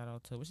Dom. Shout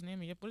out to what's the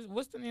name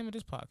of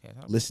this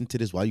podcast? Listen to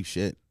this while you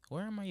shit.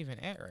 Where am I even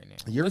at right now?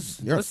 You're on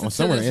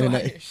somewhere on the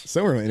internet.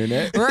 Somewhere on the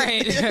internet.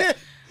 Right.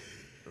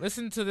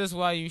 Listen to this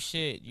while you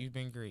shit. You've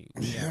been great.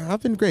 Yeah,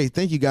 I've been great.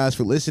 Thank you guys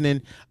for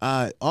listening.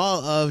 All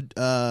of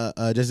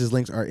Jess's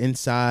links are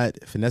inside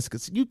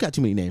Finessica. You got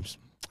too many names.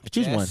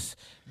 Choose one.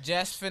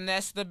 Just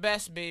Finesse the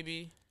best,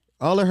 baby.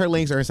 All of her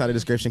links are inside the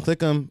description. Click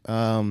them.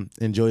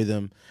 Enjoy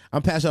them.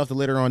 I'm passing off the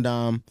litter on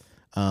Dom.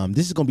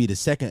 This is going to be the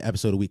second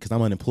episode of the week because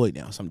I'm unemployed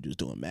now. So I'm just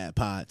doing mad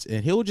pods.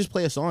 And he'll just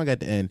play a song at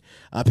the end.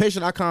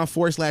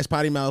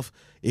 Patreon.com/pottymouth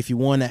if you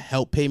want to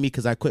help pay me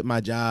because I quit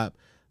my job.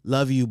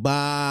 Love you.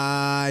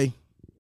 Bye.